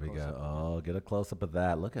 Here we go. Oh, get a close up of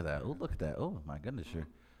that. Look at that. Oh, look at that. Oh my goodness, you're a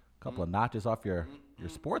couple of notches off your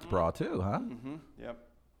sports bra too, huh? Mm-hmm.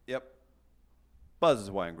 Yep. Buzz's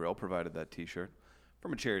Hawaiian Grill provided that T-shirt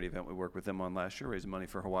from a charity event we worked with them on last year, raising money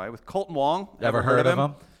for Hawaii with Colton Wong. Ever heard of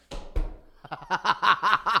him?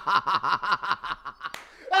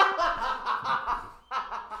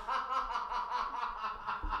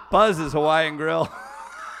 Buzz's Hawaiian Grill.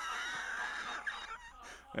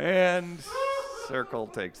 And Circle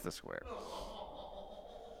takes the square.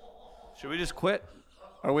 Should we just quit?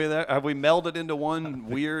 Are we there? Have we melded into one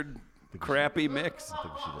weird, crappy mix? I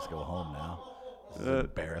think we should just go home now. This is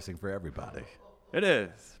embarrassing for everybody. It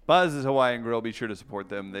is. Buzz's Hawaiian Grill. Be sure to support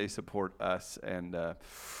them. They support us. And I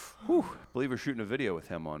believe we're shooting a video with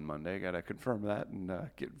him on Monday. Got to confirm that and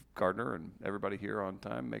get Gardner and everybody here on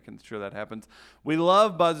time, making sure that happens. We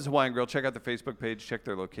love Buzz's Hawaiian Grill. Check out their Facebook page. Check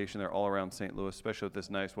their location. They're all around St. Louis, especially with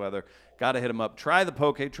this nice weather. Got to hit them up. Try the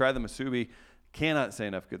poke. Try the masubi. Cannot say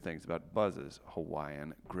enough good things about Buzz's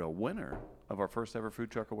Hawaiian Grill. Winner of our first ever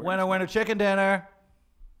food truck awareness. Winner, chicken dinner.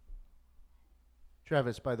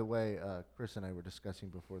 Travis, by the way, Chris and I were discussing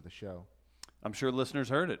before the show. I'm sure listeners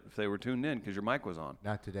heard it if they were tuned in because your mic was on.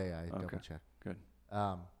 Not today. I double-checked. Good.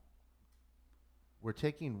 We're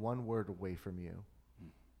taking one word away from you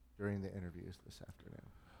during the interviews this afternoon.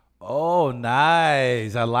 Oh,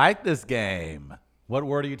 nice. I like this game. What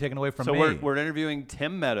word are you taking away from me? So we're interviewing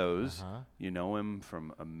Tim Meadows. You know him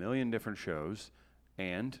from a million different shows.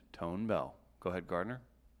 And Tone Bell. Go ahead, Gardner.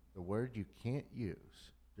 The word you can't use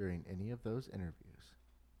during any of those interviews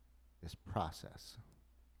is process.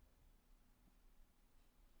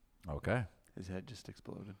 Okay. His head just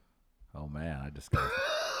exploded. Oh, man. I just got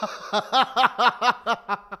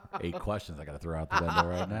 8 questions I got to throw out the window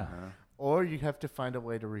right now. Or you have to find a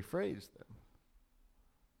way to rephrase them.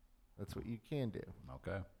 That's what you can do.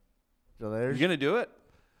 Okay. So there's. You going to do it?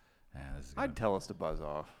 Yeah, I'd tell us to buzz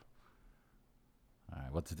off. All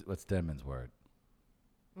right. What's Denman's word?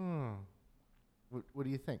 What do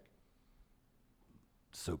you think?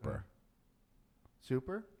 Super.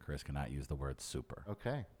 Super? Chris cannot use the word super.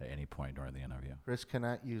 Okay. At any point during the interview. Chris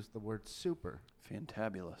cannot use the word super.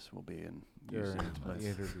 Fantabulous will be in during the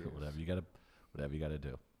interview. Whatever you got to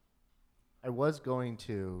do. I was going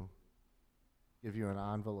to give you an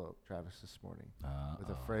envelope, Travis, this morning with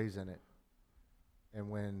a phrase in it. And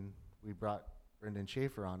when we brought Brendan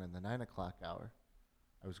Schaefer on in the 9 o'clock hour,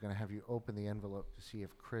 I was going to have you open the envelope to see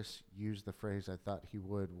if Chris used the phrase I thought he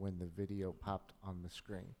would when the video popped on the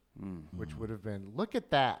screen, which would have been, look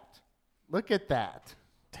at that. Look at that.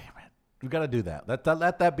 Damn it. We got to do that. Let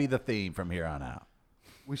that be the theme from here on out.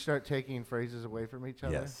 We start taking phrases away from each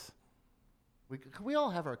other? Yes. We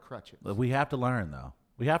all have our crutches. We have to learn, though.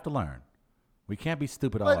 We have to learn. We can't be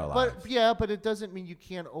stupid all our lives. But it doesn't mean you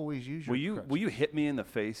can't always use your crutches. Will you hit me in the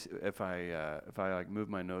face if I like move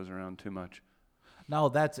my nose around too much? No,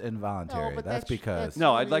 that's involuntary. No, but that's because...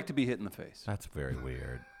 No, I'd like to be hit in the face. That's very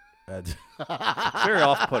weird. Very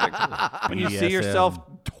off-putting. When you see BDSM. yourself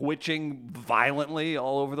twitching violently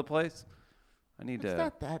all over the place, I need It's to.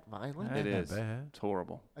 not that violent. It is. bad. It's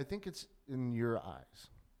horrible. I think it's in your eyes.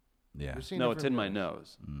 Yeah. You're seeing No, it it's from in my yours.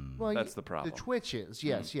 nose. Well, That's the problem. The twitches,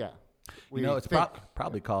 yes, yeah. You know, it's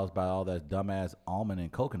probably caused by all that dumbass almond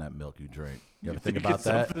and coconut milk you drink. You ever think about it's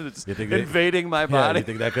that? something that's You think invading my Yeah, body? you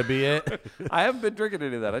think that could be it? I haven't been drinking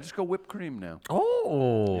any of that. I just go whipped cream now.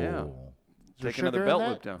 Oh. Yeah. there Take another sugar in belt that?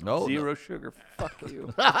 loop down. No, Zero sugar. Fuck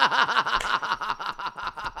you.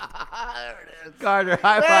 Gardner,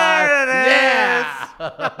 high five. Yeah.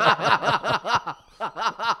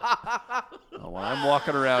 Oh, well, I'm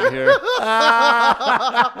walking around here.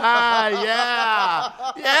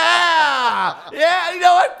 Yeah. You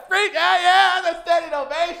know what? Freak. Yeah. That's a standing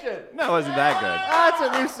ovation. That wasn't that good. That's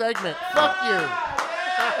a new segment. Fuck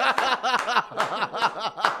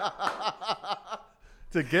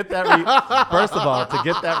To get that, first of all, to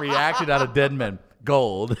get that reaction out of Denman,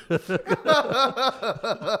 gold.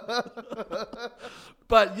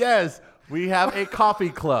 But yes, we have a coffee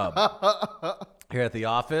club here at the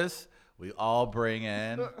office. We all bring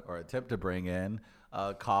in, or attempt to bring in,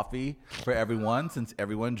 coffee for everyone, since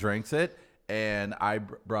everyone drinks it. And I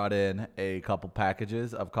brought in a couple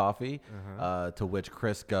packages of coffee, to which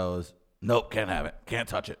Chris goes, "Nope, can't have it. Can't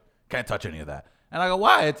touch it. Can't touch any of that." And I go,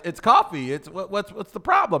 "Why? It's coffee. It's what's the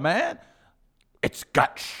problem, man? It's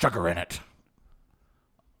got sugar in it."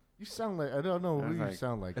 You sound like, I don't know who you like-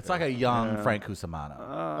 sound like. It's there. like a young Frank Cusimano.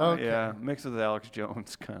 Okay. Yeah, mixed with Alex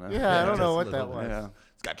Jones, kind of. Yeah, I don't know just what a that little was. Yeah.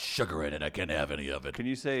 It's got sugar in it. I can't have any of it. Can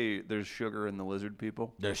you say there's sugar in the lizard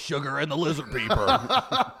people? There's sugar in the lizard peeper.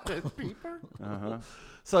 Uh-huh.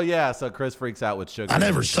 So Chris freaks out with sugar. I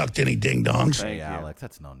never sucked any ding dongs. Thank Hey, you. Alex,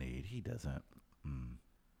 that's no need. He doesn't.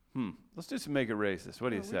 Let's do some Make It Racist. What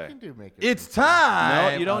do you We say? can do make it. It's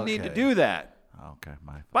time. No, you don't need to Okay. do that. Okay,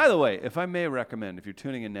 my fault. By the way, if I may recommend, if you're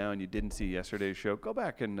tuning in now and you didn't see yesterday's show, go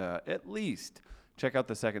back and at least check out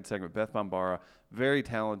the second segment. Beth Bombara, very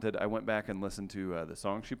talented. I went back and listened to the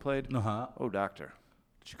song she played. Uh-huh. Oh, Doctor.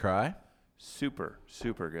 Did you cry? Super,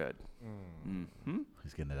 super good. Mm-hmm.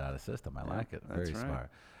 He's getting it out of the system. I Yeah, like it. that's Very right. smart.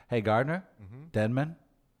 Hey, Gardner, Denman,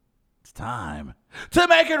 it's time to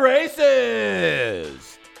make it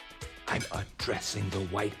racist. I'm addressing the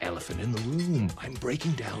white elephant in the room. I'm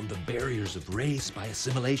breaking down the barriers of race by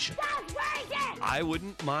assimilation. I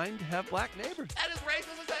wouldn't mind to have black neighbors. That is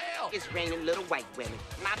racist as hell. It's raining little white women.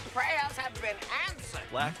 My prayers have been answered.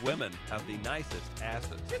 Black women have the nicest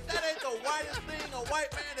asses. That ain't the whitest thing a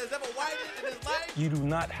white man has ever whited in his life. You do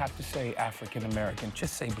not have to say African American,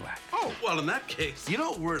 just say black. Oh, well, in that case, you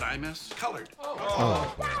know what word I miss? Colored.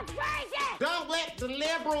 Don't let the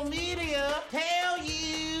liberal media tell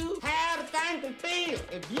you how to think and feel.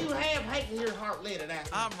 If you have hate in your heart, let it out.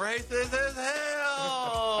 I'm racist as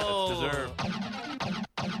hell. That's deserved.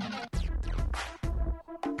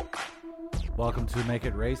 Welcome to Make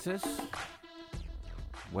It Racist,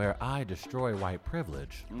 where I destroy white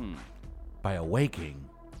privilege by awaking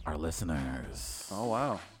our listeners. Oh,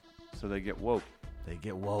 wow. So they get woke. They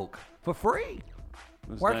get woke for free.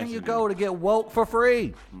 That's Where nice can you of go to get woke for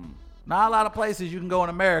free? Not a lot of places you can go in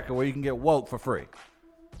America where you can get woke for free.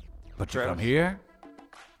 But you come here,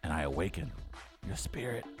 and I awaken your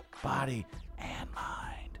spirit, body, and mind.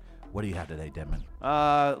 What do you have today, Denman?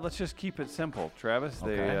 Let's just keep it simple, Travis.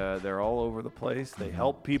 Okay. They're all over the place. They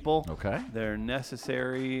help people. Okay. They're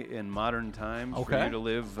necessary in modern times for Okay. you to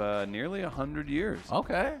live nearly 100 years.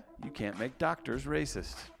 Okay. You can't make doctors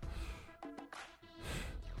racist.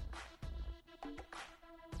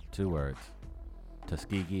 2 words.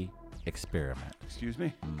 Tuskegee experiment. Excuse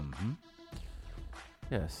me? Mm-hmm.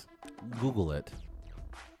 Yes. Google it.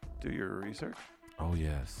 Do your research. Oh,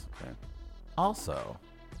 yes. Okay. Also,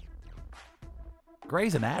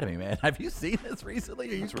 Grey's Anatomy, man. Have you seen this recently?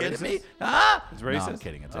 Are you It's kidding racist? me? Huh? It's No, I'm racist?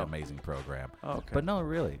 kidding. It's Oh. an amazing program. Oh, okay. But no,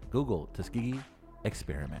 really. Google Tuskegee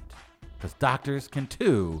experiment. Because doctors can,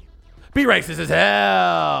 too, be racist as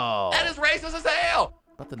hell. That is racist as hell.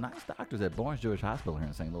 But the nice doctors at Barnes Jewish Hospital here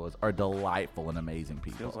in St. Louis are delightful and amazing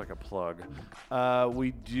people. Feels like a plug.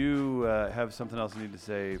 We do have something else we need to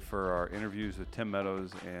say for our interviews with Tim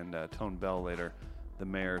Meadows and Tone Bell later. The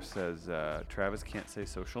mayor says Travis can't say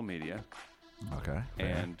social media. Okay.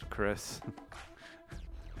 And Chris,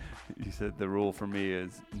 you said the rule for me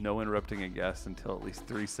is no interrupting a guest until at least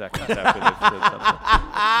 3 seconds after they've said something.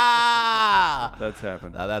 That's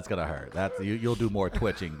happened. Now that's gonna hurt. You'll do more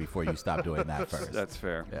twitching before you stop doing that first. That's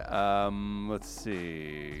fair. Yeah. Let's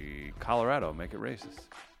see. Colorado, make it racist.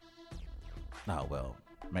 Oh, well,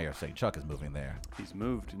 Mayor of St. Chuck is moving there. He's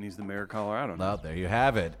moved, and he's the mayor of Colorado now. Well, there you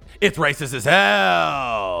have it. It's racist as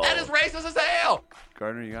hell. That is racist as hell.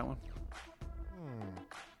 Gardner, you got one?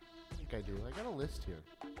 I think I do. I got a list here.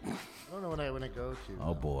 I don't know when I go to.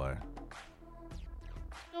 Oh, boy.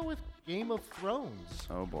 Let's go with Game of Thrones.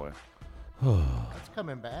 Oh, boy. That's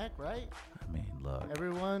coming back, right? I mean,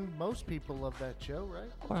 look. Most people love that show, right?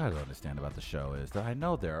 What I don't understand about the show is that I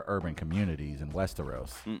know there are urban communities in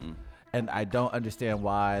Westeros. And I don't understand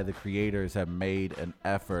why the creators have made an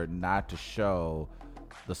effort not to show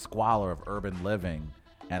the squalor of urban living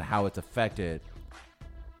and how it's affected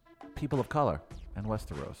people of color in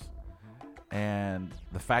Westeros. And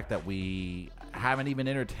the fact that we haven't even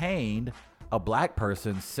entertained a black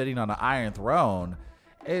person sitting on an iron throne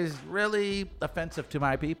is really offensive to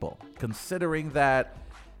my people, considering that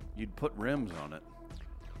you'd put rims on it.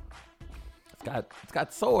 It's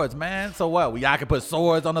got swords, man. So what? Y'all can put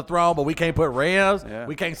swords on the throne, but we can't put rims. Yeah.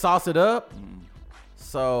 We can't sauce it up.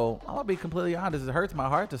 So I'm gonna be completely honest. It hurts my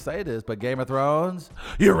heart to say this, but Game of Thrones,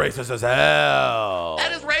 you're racist as hell.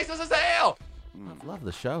 That is racist as hell. I love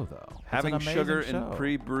the show though. It's Having an amazing sugar show. in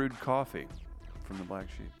pre-brewed coffee from the Black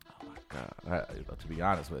Sheep. Oh my God! To be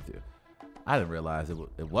honest with you, I didn't realize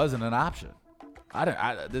it wasn't an option.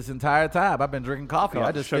 This entire time I've been drinking coffee.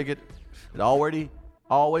 I just figured it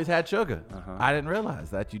always had sugar. I didn't realize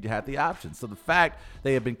that you had the option. So the fact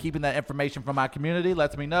they have been keeping that information from my community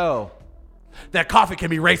lets me know that coffee can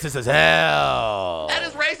be racist as hell. That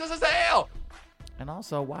is racist as hell. And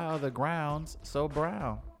also, why are the grounds so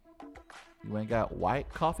brown? You ain't got white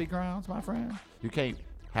coffee grounds, my friend? You can't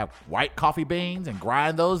have white coffee beans and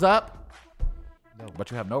grind those up? No.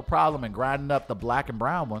 But you have no problem in grinding up the black and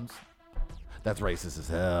brown ones. That's racist as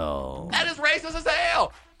hell. That is racist as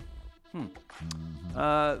hell.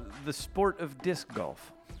 The sport of disc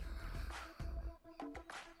golf.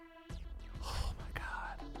 Oh my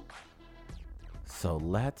God. So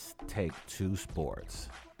let's take two sports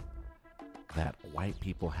that white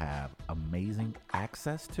people have amazing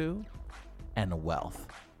access to and wealth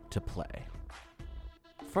to play.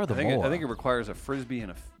 Furthermore, I think it requires a frisbee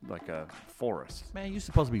and a forest. Man, you're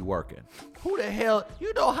supposed to be working. Who the hell?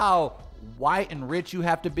 You know how white and rich you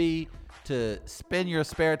have to be to spend your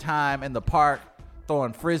spare time in the park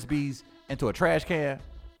throwing frisbees into a trash can?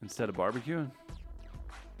 Instead of barbecuing?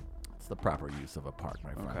 It's the proper use of a park,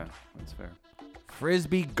 my friend. Okay, that's fair.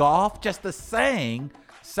 Frisbee golf, just the saying,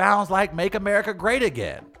 sounds like Make America Great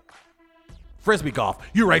Again. Frisbee golf,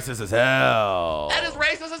 you racist as hell. That is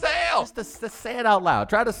racist as hell. Just to say it out loud.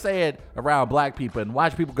 Try to say it around black people and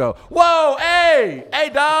watch people go, whoa, hey,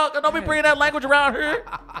 dog, don't be bringing that language around here.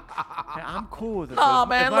 Hey, I'm cool with it. Nah,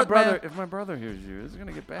 man, look, man. If my brother hears you, this is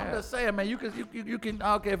gonna get bad. I'm just saying, man, you can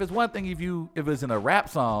okay, if it's one thing if it's in a rap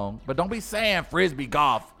song, but don't be saying frisbee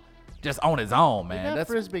golf just on its own, man. We have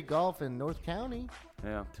That's frisbee golf in North County.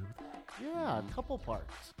 Yeah. Yeah, a couple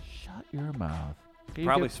parks. Shut your mouth.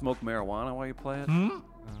 Probably smoke marijuana while you play it.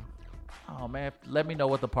 Oh man, let me know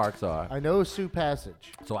what the parks are. I know Sioux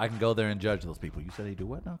Passage. So I can go there and judge those people. You said they do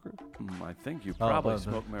what now, Chris? I think you probably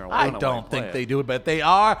smoke marijuana. I while don't you play think it. they do it, but if they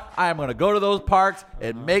are, I am going to go to those parks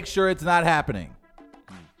and make sure it's not happening.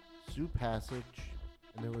 Sioux Passage,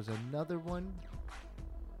 and there was another one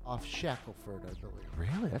off Shackleford, I believe.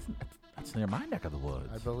 Really? That's near my neck of the woods.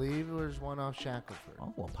 I believe there was one off Shackleford.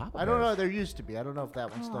 Oh, well, Papa I don't Bear's- know. There used to be. I don't know if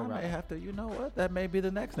that one's still I around. may have to, you know what? That may be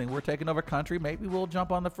the next thing. We're taking over country. Maybe we'll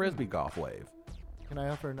jump on the frisbee golf wave. Can I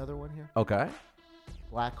offer another one here? Okay.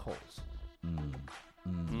 Black holes.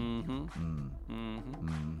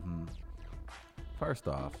 First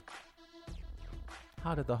off,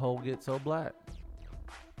 how did the hole get so black?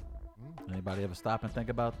 Anybody ever stop and think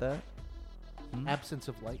about that? Absence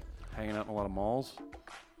of light. Hanging out in a lot of malls.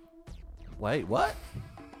 Wait, what?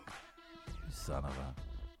 You son of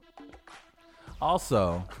a.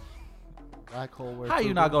 Also, Black hole. Where how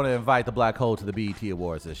you not going to invite the black hole to the BET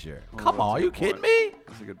Awards this year? Oh, Come that's on, a are you good kidding point. me?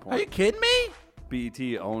 That's a good point. Are you kidding me?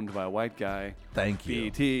 BET owned by a white guy. Thank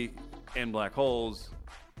you. BET and black holes.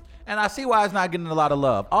 And I see why it's not getting a lot of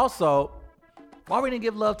love. Also, why we didn't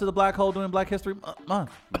give love to the black hole during Black History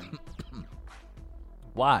Month?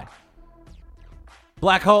 Why?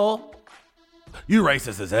 Black hole, you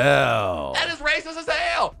racist as hell. That is racist as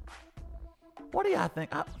hell. What do y'all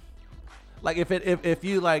think? Like if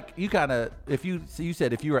you like you kind of you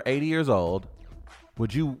said if you were 80 years old,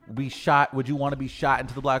 would you be shot? Would you want to be shot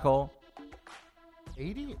into the black hole?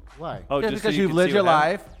 80? Why? Oh, Yeah, just because so you you've can lived see your what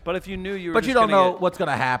happened? life. But if you knew you were But just you don't gonna know get what's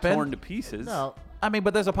gonna happen. torn to pieces. No. I mean,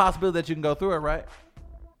 but there's a possibility that you can go through it, right?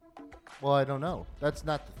 Well, I don't know. That's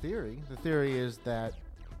not the theory. The theory is that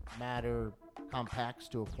matter compacts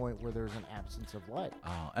to a point where there's an absence of light.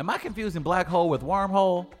 Oh, am I confusing black hole with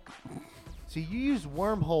wormhole? See, you use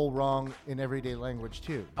wormhole wrong in everyday language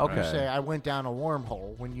too. Okay. You say I went down a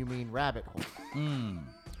wormhole when you mean rabbit hole.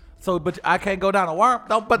 So, but I can't go down a worm.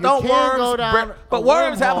 Don't You don't can worms. go down but a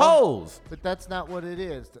worms have wormhole, holes. But that's not what it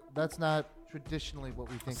is. That's not traditionally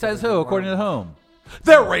what we think. Says of as who? a According to wormhole. whom?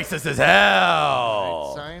 They're racist as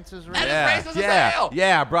hell. Science is racist. Yeah, racist as yeah, hell.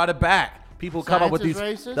 yeah. I brought it back. People come up with these.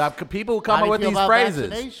 Science is racist? People who come How up do you with feel these about phrases.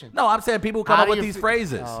 vaccination? No, I'm saying people who come How up do with you these fe-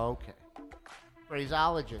 phrases. Oh, okay.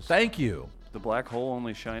 Phraseologist. Thank you. The black hole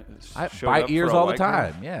only I showed bite up for ears a all the white girl?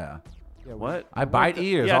 time. Yeah. Yeah, What? I bite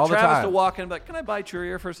ears Yeah, all the Travis time. to walk in and be like, can I bite your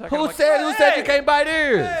ear for a second? I'm Who like, said? Who said you "Hey!" can't bite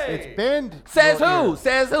ears? It's bend. Says your who? ear.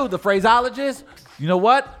 Says who? The phraseologist? You know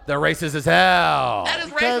what? They're racist as hell. That is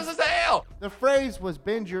Because racist as hell. The phrase was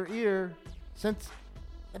bend your ear since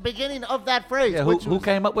the beginning of that phrase. Yeah, which who was-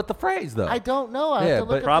 came up with the phrase though? I don't know. I Yeah, have to look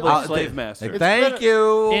but at Probably the slave master. Thank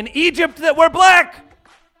you. In Egypt that we're black.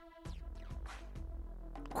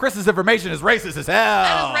 Chris's information is racist as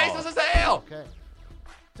hell. That is racist as hell. Okay.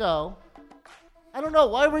 So, I don't know.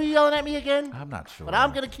 Why were you yelling at me again? I'm not sure. But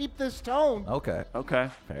I'm going to keep this tone. Okay. Okay.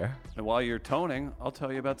 Fair. And while you're toning, I'll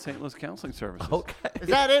tell you about St. Louis Counseling Services. Okay. Is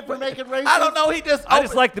that it for making racist? I don't know. He just. I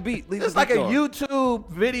just like the beat. Leave It's the like a beat going. YouTube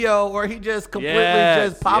video where he just completely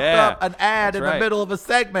Yes, just popped yeah. up an ad That's in right. the middle of a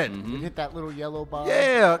segment. You hit that little yellow bar.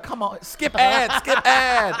 Yeah, come on. Skip ad, skip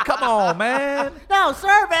ad. Come on, man. No,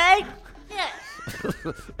 survey. Yes.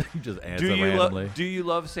 You just answer randomly. Do you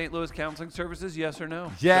love St. Louis Counseling Services? Yes or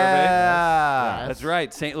no? Yeah. Survey? That's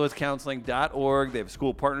right. stlouiscounseling.org. They have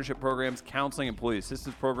school partnership programs, counseling, employee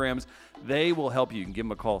assistance programs. They will help you. You can give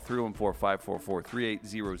them a call,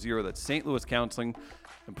 314-544-3800. That's St. Louis Counseling,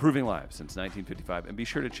 improving lives since 1955. And be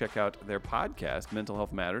sure to check out their podcast, Mental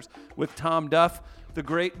Health Matters, with Tom Duff. The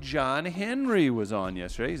great John Henry was on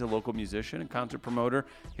yesterday. He's a local musician and concert promoter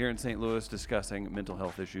here in St. Louis discussing mental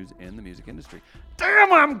health issues in the music industry.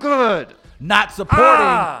 Damn, I'm good. Not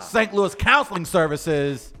supporting St. Louis Counseling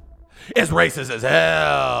Services is racist as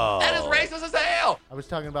hell. That is racist as hell. I was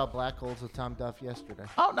talking about black holes with Tom Duff yesterday.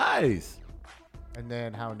 Oh, nice. And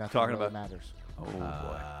then how nothing Talking really about- matters. Oh, boy.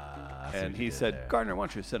 I see And what he you did said, there. Gardner, why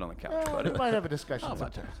don't you sit on the couch, Yeah, buddy? we might have a discussion How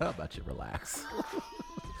about you? sometime. How about you relax?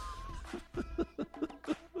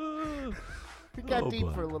 We got deep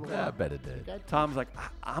boy. for a little Yeah, while. I bet it did. We got deep. Tom's like,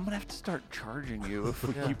 I'm going to have to start charging you if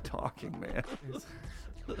we keep talking, man.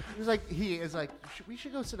 He's like, we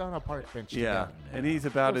should go sit on a park bench Yeah, together. and he's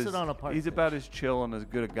about Go as sit on a park he's bench. about as chill and as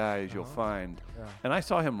good a guy as you'll find. Yeah. And I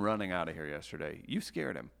saw him running out of here yesterday. You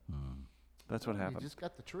scared him. That's what You happened. just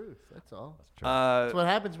got the truth. That's all. Uh, That's what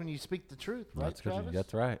happens when you speak the truth, right, That's good. Travis?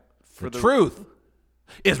 That's right. For the the- truth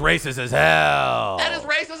is racist as hell. That is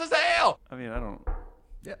racist as hell. I mean, I don't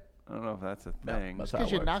know if that's a thing. that's how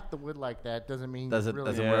Because it you works. knock the wood like that doesn't mean Doesn't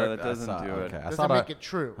really doesn't Yeah, work. that doesn't I saw- do it. Okay. I doesn't saw make that- it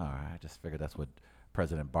true. All right, I just figured that's what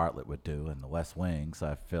President Bartlett would do in the West Wing, so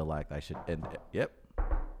I feel like I should end it. Yep.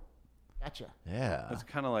 Gotcha. Yeah. It's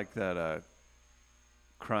kind of like that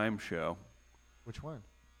crime show Which one?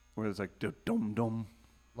 where it's like dum dum.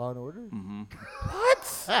 Law and Order? Mm-hmm. What?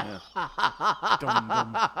 Dum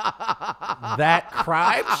dum. That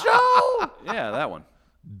crime show? Yeah, that one.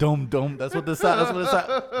 Dum dum. That's what this. That's what it's.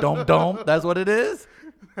 Dum dum. That's what it is.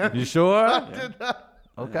 You sure?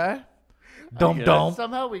 Okay. Dum get it. dum.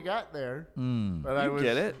 Somehow we got there. But I You was,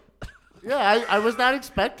 get it? Yeah, I was not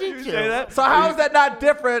expecting to. Say that? So how is that not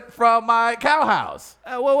different from my cow house?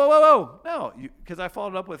 Whoa. No, because I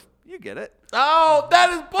followed up with, you get it. Oh,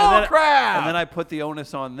 that is bull And then- crap. And then I put the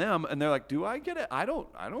onus on them, and they're like, "Do I get it? I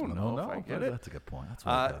don't know if I get it." That's a good point. That's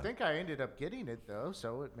I what think I ended up getting it, though,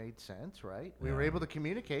 so it made sense, right? We were able to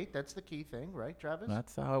communicate. That's the key thing, right, Travis?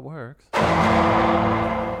 That's how it works.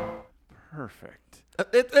 Perfect.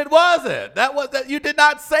 It wasn't. That was that. You did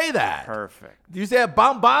not say that. Perfect. You said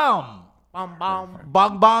bomb bomb. Bomb, bomb.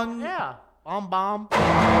 Bong bong. Yeah. Bomb, bomb.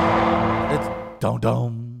 It's dum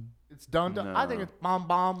dum. It's done. I think it's bomb,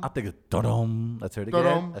 bomb. I think it's dum dum. Let's hear it again.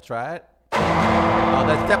 Dum-dum. That's right. Oh,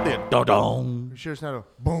 that's definitely a dum dum. You sure it's not a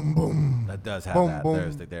boom, boom? That does have Boom, that. boom.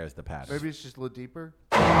 There's the pattern. Maybe it's just a little deeper.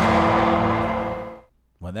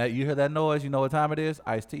 When that you hear that noise, you know what time it is.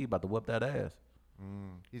 Ice-T about to whoop that ass.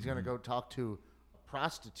 He's going to go talk to a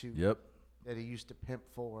prostitute Yep. that he used to pimp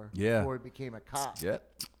for Yeah. before he became a cop. Yep.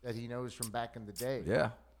 That he knows from back in the day.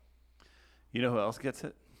 Yeah. You know who else gets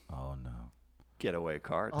it? Oh no. Getaway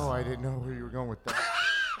cards. Oh, I didn't know where you were going with that.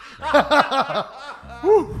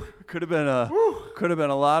 Could have been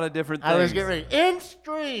a lot of different things. I was getting ready. In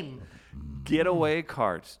stream. Getaway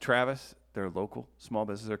carts, Travis. They're local small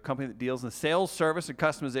business. They're a company that deals in the sales, service, and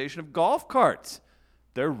customization of golf carts.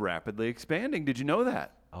 They're rapidly expanding. Did you know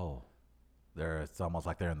that? Oh. It's almost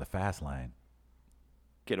like they're in the fast lane.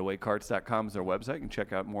 GetawayCarts.com is their website. You can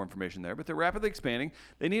check out more information there. But they're rapidly expanding.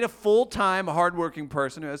 They need a full-time, hardworking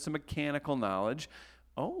person who has some mechanical knowledge.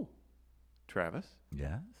 Oh, Travis.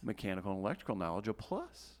 Yes? Mechanical and electrical knowledge, a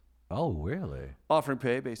plus. Oh, really? Offering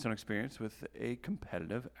pay based on experience with a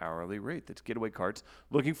competitive hourly rate. That's Getaway Carts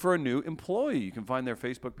looking for a new employee. You can find their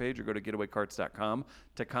Facebook page or go to getawaycarts.com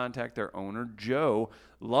to contact their owner, Joe.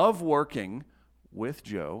 Love working with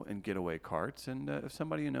Joe and Getaway Carts. And if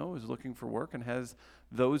somebody you know is looking for work and has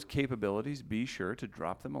those capabilities, be sure to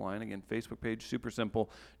drop them a line. Again, Facebook page, super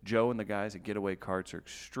simple. Joe and the guys at Getaway Carts are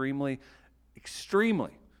extremely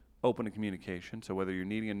open to communication. So whether you're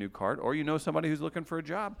needing a new cart or you know somebody who's looking for a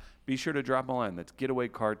job, be sure to drop a line. That's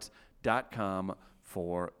getawaycarts.com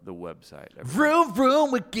for the website. Vroom,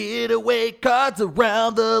 vroom with Getaway Carts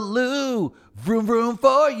around the loo. Vroom, vroom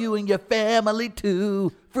for you and your family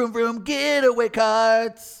too. Vroom, vroom, Getaway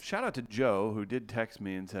Carts. Shout out to Joe, who did text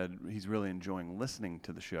me and said he's really enjoying listening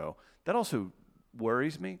to the show. That also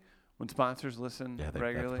worries me when sponsors listen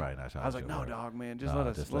regularly. That's probably not I was like, no, dog, man, just let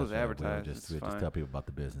us advertise. Just tell people about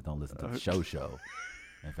the business. Don't listen to the show.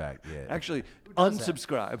 In fact, yeah. Actually,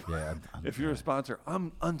 unsubscribe. Yeah. If you're a sponsor,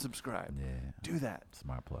 unsubscribe. Yeah. Do that.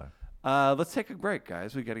 Smart play. Let's take a break,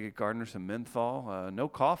 guys. We got to get Gardner some menthol. No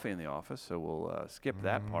coffee in the office, so we'll skip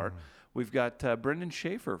that part. We've got Brendan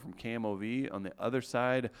Schaefer from KMOV on the other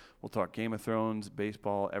side. We'll talk Game of Thrones,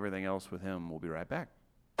 baseball, everything else with him. We'll be right back.